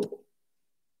of hope,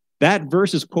 that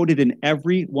verse is quoted in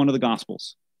every one of the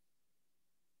Gospels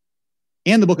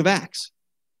and the book of Acts.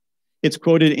 It's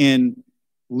quoted in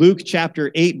Luke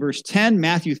chapter 8, verse 10,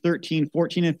 Matthew 13,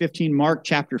 14, and 15, Mark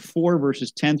chapter 4,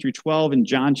 verses 10 through 12, and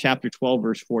John chapter 12,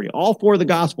 verse 40. All four of the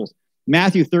Gospels.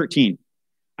 Matthew 13.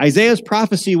 Isaiah's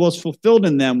prophecy was fulfilled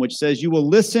in them, which says, you will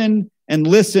listen and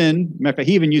listen.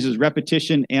 He even uses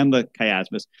repetition and the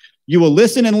chiasmus. You will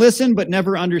listen and listen, but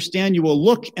never understand. You will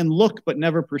look and look, but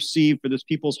never perceive, for this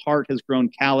people's heart has grown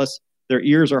callous. Their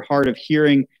ears are hard of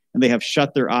hearing, and they have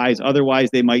shut their eyes. Otherwise,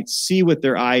 they might see with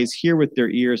their eyes, hear with their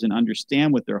ears, and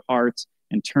understand with their hearts,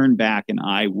 and turn back, and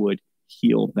I would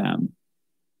heal them.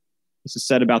 This is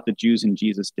said about the Jews in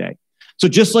Jesus' day. So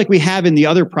just like we have in the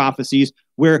other prophecies,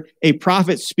 where a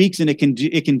prophet speaks and it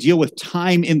can deal with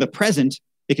time in the present,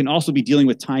 it can also be dealing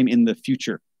with time in the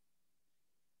future.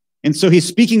 And so he's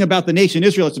speaking about the nation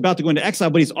Israel. It's about to go into exile,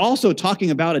 but he's also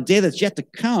talking about a day that's yet to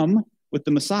come with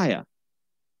the Messiah,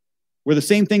 where the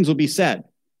same things will be said.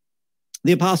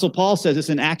 The Apostle Paul says this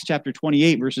in Acts chapter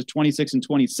 28, verses 26 and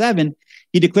 27.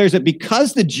 He declares that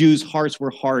because the Jews' hearts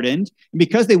were hardened, and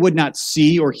because they would not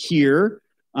see or hear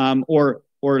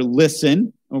or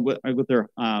listen, or with their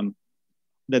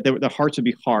that their hearts would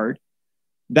be hard,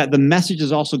 that the message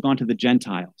has also gone to the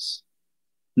Gentiles,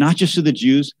 not just to the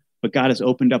Jews, but God has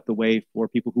opened up the way for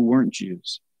people who weren't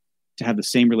Jews to have the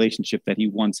same relationship that he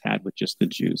once had with just the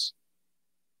Jews.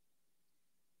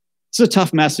 It's a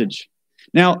tough message.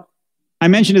 Now, I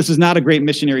mentioned this is not a great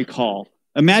missionary call.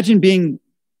 Imagine being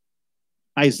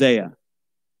Isaiah,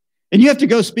 and you have to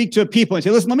go speak to a people and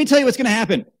say, listen, let me tell you what's going to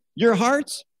happen. Your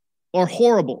hearts are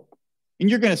horrible, and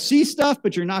you're going to see stuff,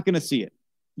 but you're not going to see it.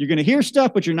 You're going to hear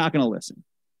stuff, but you're not going to listen.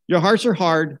 Your hearts are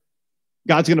hard.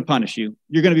 God's going to punish you.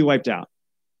 You're going to be wiped out.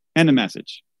 End of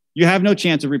message. You have no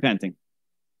chance of repenting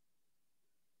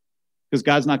because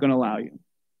God's not going to allow you.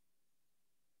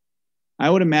 I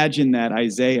would imagine that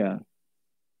Isaiah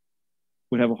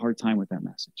would have a hard time with that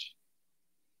message.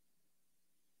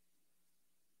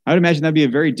 I would imagine that'd be a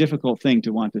very difficult thing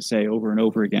to want to say over and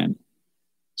over again.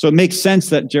 So it makes sense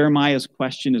that Isaiah's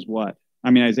question is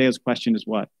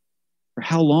what? For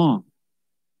how long?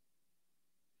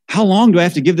 How long do I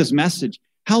have to give this message?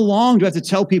 How long do I have to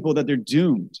tell people that they're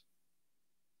doomed?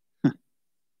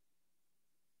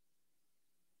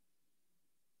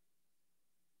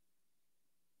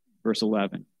 Verse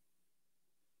 11.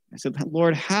 I said,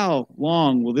 Lord, how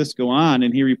long will this go on?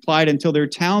 And he replied, until their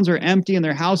towns are empty and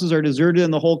their houses are deserted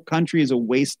and the whole country is a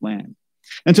wasteland.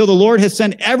 Until the Lord has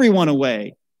sent everyone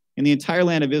away and the entire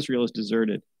land of Israel is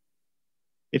deserted.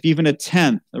 If even a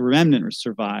tenth, a remnant,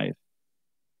 survive,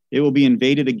 it will be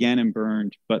invaded again and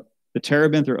burned. But the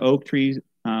terebinth or oak tree,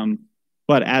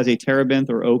 but as a terebinth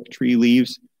or oak tree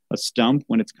leaves a stump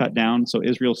when it's cut down, so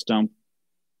Israel's stump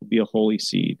will be a holy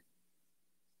seed.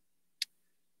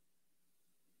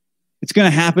 It's going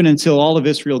to happen until all of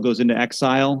Israel goes into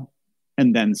exile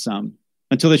and then some,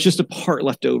 until there's just a part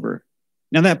left over.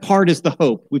 Now that part is the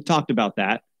hope. We've talked about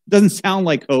that. It doesn't sound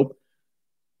like hope,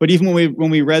 but even when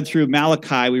we read through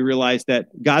Malachi, we realized that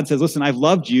God says, listen, I've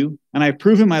loved you and I've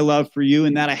proven my love for you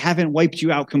and that I haven't wiped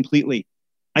you out completely.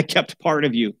 I kept part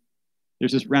of you.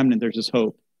 There's this remnant, there's this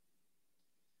hope.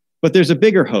 But there's a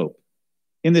bigger hope.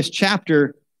 In this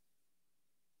chapter,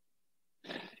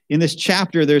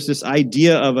 there's this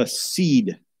idea of a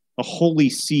seed, a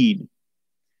holy seed.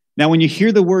 Now, when you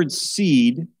hear the word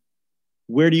seed,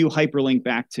 where do you hyperlink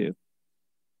back to?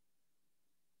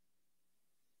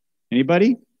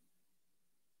 Anybody?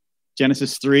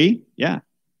 Genesis 3? Yeah.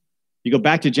 You go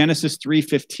back to Genesis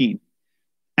 3:15.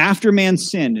 After man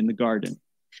sinned in the garden,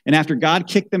 and after God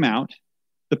kicked them out,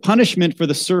 the punishment for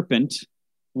the serpent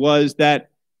was that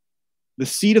the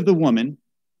seed of the woman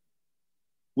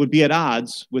would be at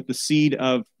odds with the seed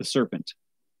of the serpent.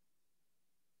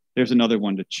 There's another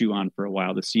one to chew on for a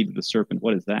while, the seed of the serpent.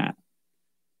 What is that?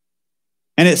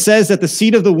 And it says that the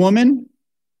seed of the woman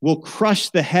will crush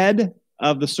the head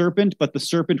of the serpent, but the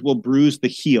serpent will bruise the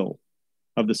heel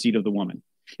of the seed of the woman.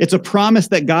 It's a promise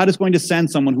that God is going to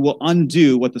send someone who will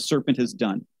undo what the serpent has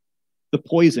done, the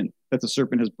poison that the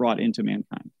serpent has brought into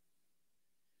mankind.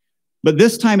 But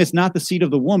this time it's not the seed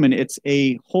of the woman, it's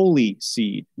a holy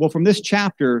seed. Well, from this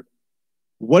chapter,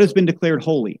 what has been declared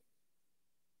holy?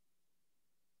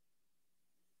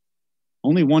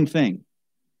 Only one thing,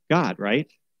 God,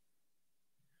 right?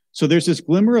 So there's this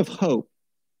glimmer of hope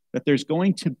that there's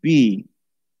going to be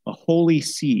a holy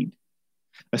seed,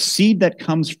 a seed that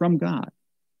comes from God,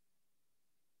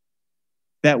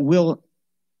 that will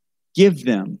give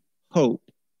them hope.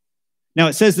 Now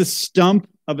it says the stump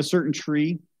of a certain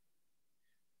tree.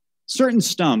 Certain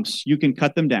stumps, you can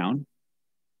cut them down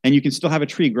and you can still have a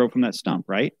tree grow from that stump,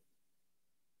 right?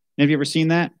 Have you ever seen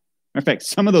that? Matter of fact,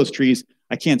 some of those trees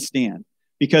I can't stand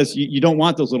because you don't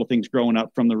want those little things growing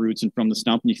up from the roots and from the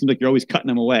stump, and you seem like you're always cutting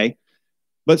them away.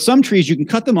 But some trees, you can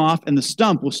cut them off and the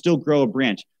stump will still grow a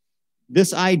branch.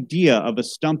 This idea of a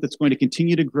stump that's going to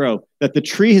continue to grow, that the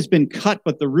tree has been cut,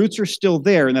 but the roots are still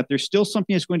there, and that there's still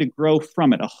something that's going to grow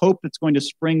from it, a hope that's going to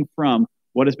spring from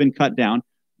what has been cut down.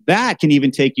 That can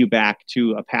even take you back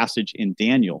to a passage in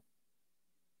Daniel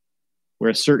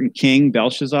where a certain king,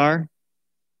 Nebuchadnezzar,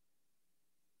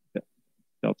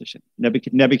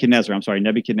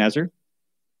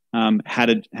 had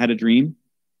a dream,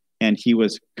 and he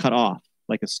was cut off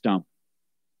like a stump,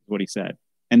 is what he said.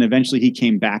 And eventually he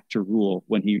came back to rule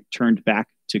when he turned back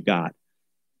to God.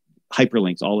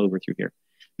 Hyperlinks all over through here.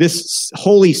 This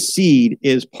holy seed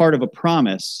is part of a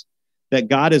promise that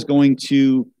God is going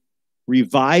to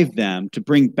revive them to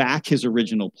bring back his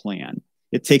original plan.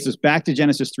 It takes us back to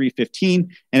Genesis 3:15,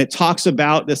 and it talks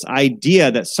about this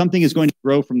idea that something is going to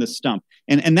grow from this stump.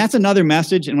 And that's another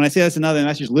message. And when I say that's another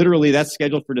message, literally that's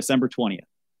scheduled for December 20th.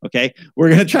 Okay? We're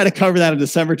going to try to cover that on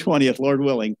December 20th, Lord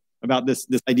willing, about this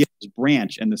idea of this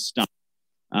branch and this stump.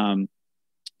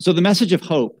 So the message of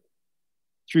hope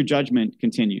through judgment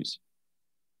continues,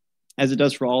 as it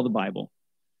does for all the Bible.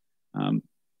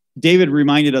 David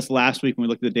reminded us last week when we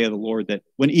looked at the day of the Lord that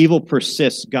when evil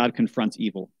persists, God confronts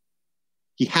evil.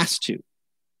 He has to,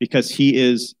 because he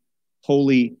is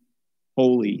holy,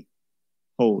 holy,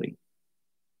 holy.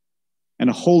 And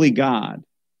a holy God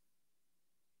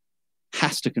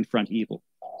has to confront evil.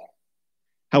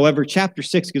 However, chapter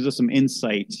 6 gives us some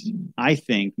insight, I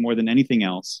think, more than anything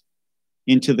else,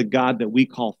 into the God that we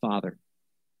call Father.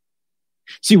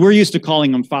 See, we're used to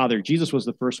calling him Father. Jesus was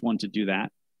the first one to do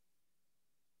that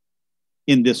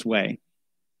in this way.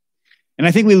 And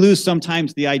I think we lose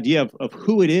sometimes the idea of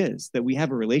who it is that we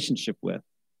have a relationship with.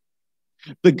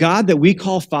 The God that we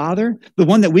call Father, the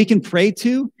one that we can pray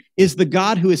to, is the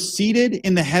God who is seated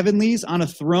in the heavenlies on a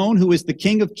throne, who is the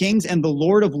King of Kings and the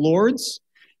Lord of Lords,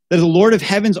 that is the Lord of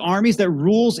heaven's armies, that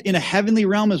rules in a heavenly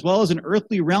realm as well as an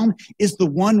earthly realm, is the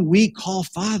one we call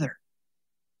Father.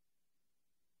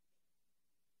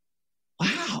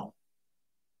 Wow.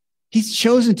 He's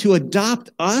chosen to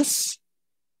adopt us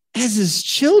as his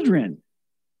children.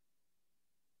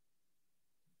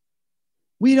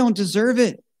 We don't deserve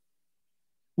it.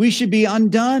 We should be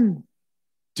undone,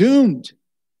 doomed.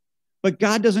 But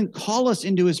God doesn't call us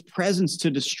into his presence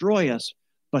to destroy us,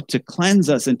 but to cleanse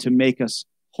us and to make us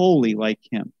holy like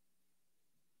him.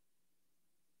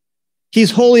 He's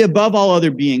holy above all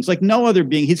other beings, like no other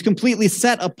being. He's completely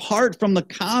set apart from the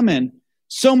common,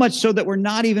 so much so that we're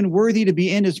not even worthy to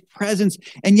be in his presence.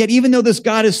 And yet, even though this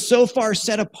God is so far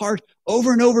set apart,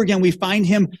 over and over again, we find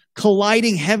him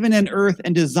colliding heaven and earth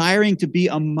and desiring to be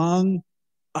among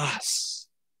us.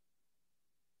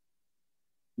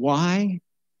 Why?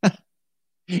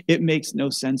 It makes no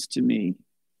sense to me,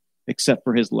 except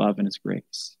for his love and his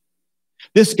grace.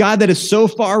 This God that is so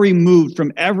far removed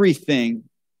from everything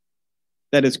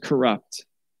that is corrupt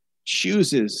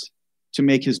chooses to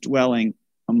make his dwelling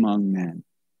among men,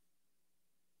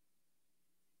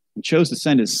 and chose to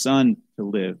send his son to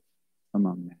live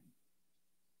among men.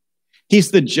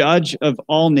 He's the judge of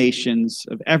all nations,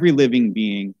 of every living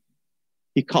being.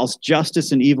 He calls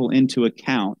justice and evil into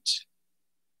account,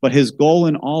 but his goal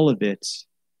in all of it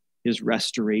is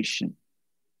restoration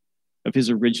of his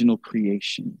original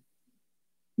creation,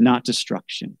 not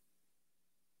destruction.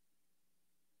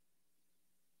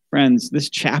 Friends, this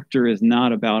chapter is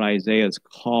not about Isaiah's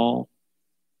call.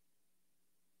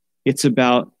 It's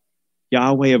about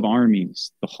Yahweh of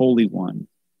armies, the Holy One.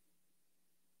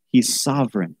 He's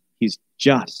sovereign. He's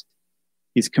just.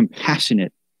 He's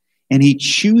compassionate. And he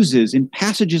chooses in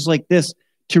passages like this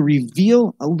to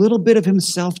reveal a little bit of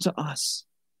himself to us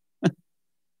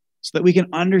so that we can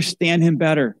understand him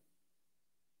better.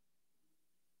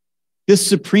 This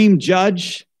supreme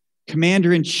judge,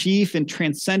 commander-in-chief, and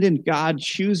transcendent God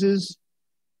chooses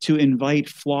to invite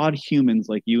flawed humans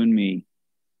like you and me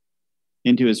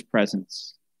into his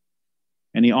presence.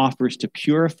 And he offers to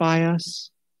purify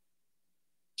us,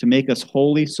 to make us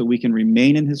holy so we can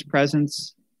remain in his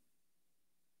presence,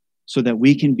 so that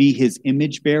we can be his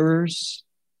image bearers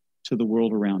to the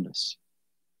world around us.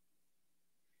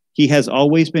 He has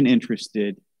always been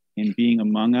interested in being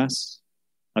among us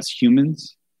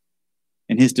humans,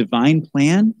 and his divine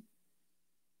plan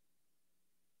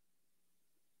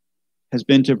has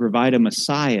been to provide a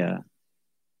Messiah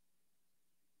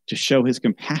to show his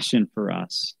compassion for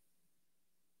us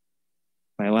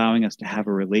by allowing us to have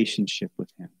a relationship with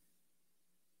him.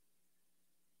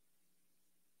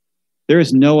 There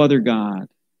is no other God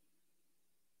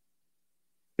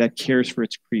that cares for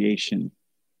its creation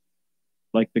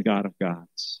like the God of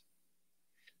gods.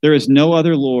 There is no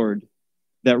other Lord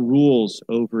that rules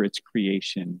over its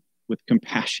creation with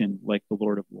compassion like the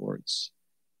Lord of Lords.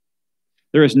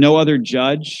 There is no other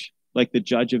judge like the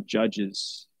Judge of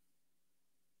Judges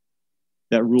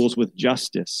that rules with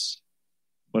justice,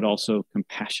 but also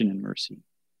compassion and mercy.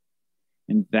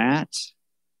 And that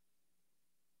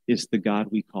is the God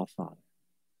we call Father.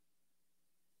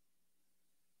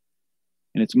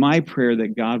 And it's my prayer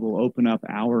that God will open up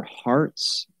our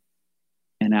hearts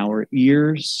and our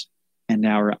ears and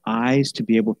our eyes to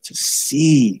be able to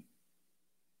see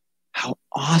how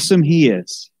awesome he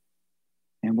is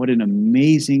and what an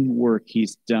amazing work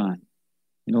he's done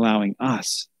in allowing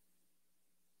us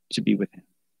to be with him.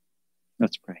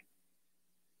 Let's pray.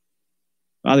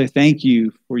 Father, thank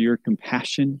you for your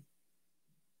compassion.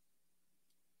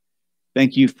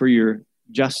 Thank you for your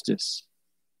justice.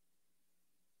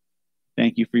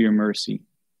 Thank you for your mercy.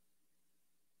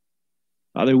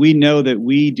 Father, we know that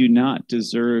we do not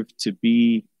deserve to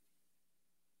be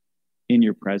in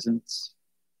your presence.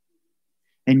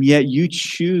 And yet you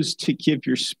choose to give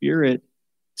your Spirit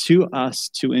to us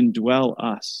to indwell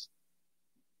us.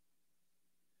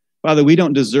 Father, we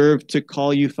don't deserve to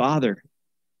call you Father.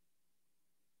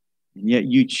 And yet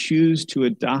you choose to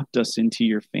adopt us into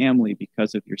your family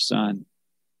because of your Son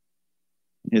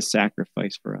and his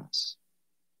sacrifice for us.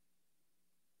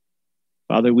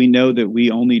 Father, we know that we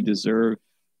only deserve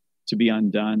to be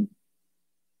undone.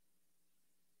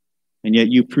 And yet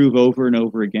you prove over and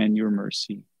over again your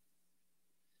mercy.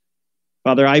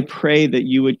 Father, I pray that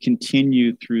you would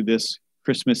continue through this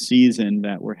Christmas season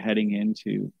that we're heading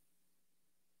into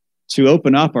to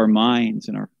open up our minds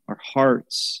and our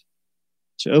hearts,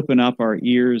 to open up our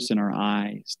ears and our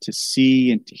eyes, to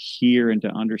see and to hear and to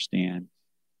understand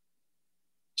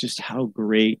just how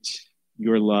great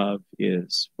your love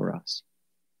is for us.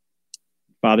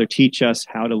 Father, teach us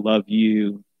how to love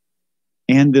you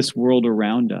and this world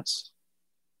around us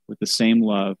with the same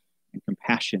love and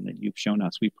compassion that you've shown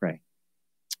us, we pray.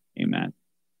 Amen.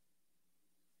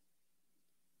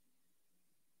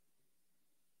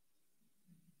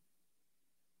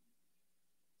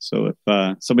 So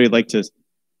if somebody would like to go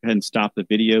ahead and stop the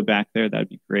video back there, that'd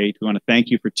be great. We want to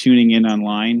thank you for tuning in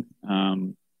online.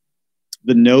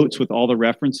 The notes with all the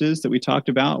references that we talked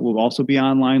about will also be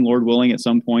online, Lord willing, at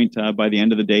some point by the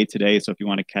end of the day today. So if you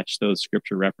want to catch those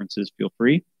scripture references, feel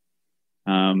free.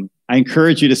 I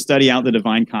encourage you to study out the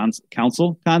divine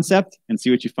counsel concept and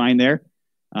see what you find there.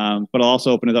 But I'll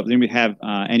also open it up. Does anybody have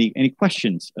any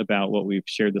questions about what we've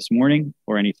shared this morning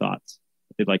or any thoughts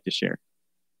that they'd like to share?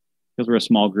 Because we're a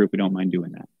small group, we don't mind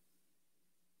doing that.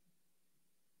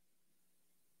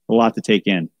 A lot to take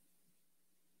in.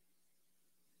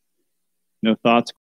 No thoughts?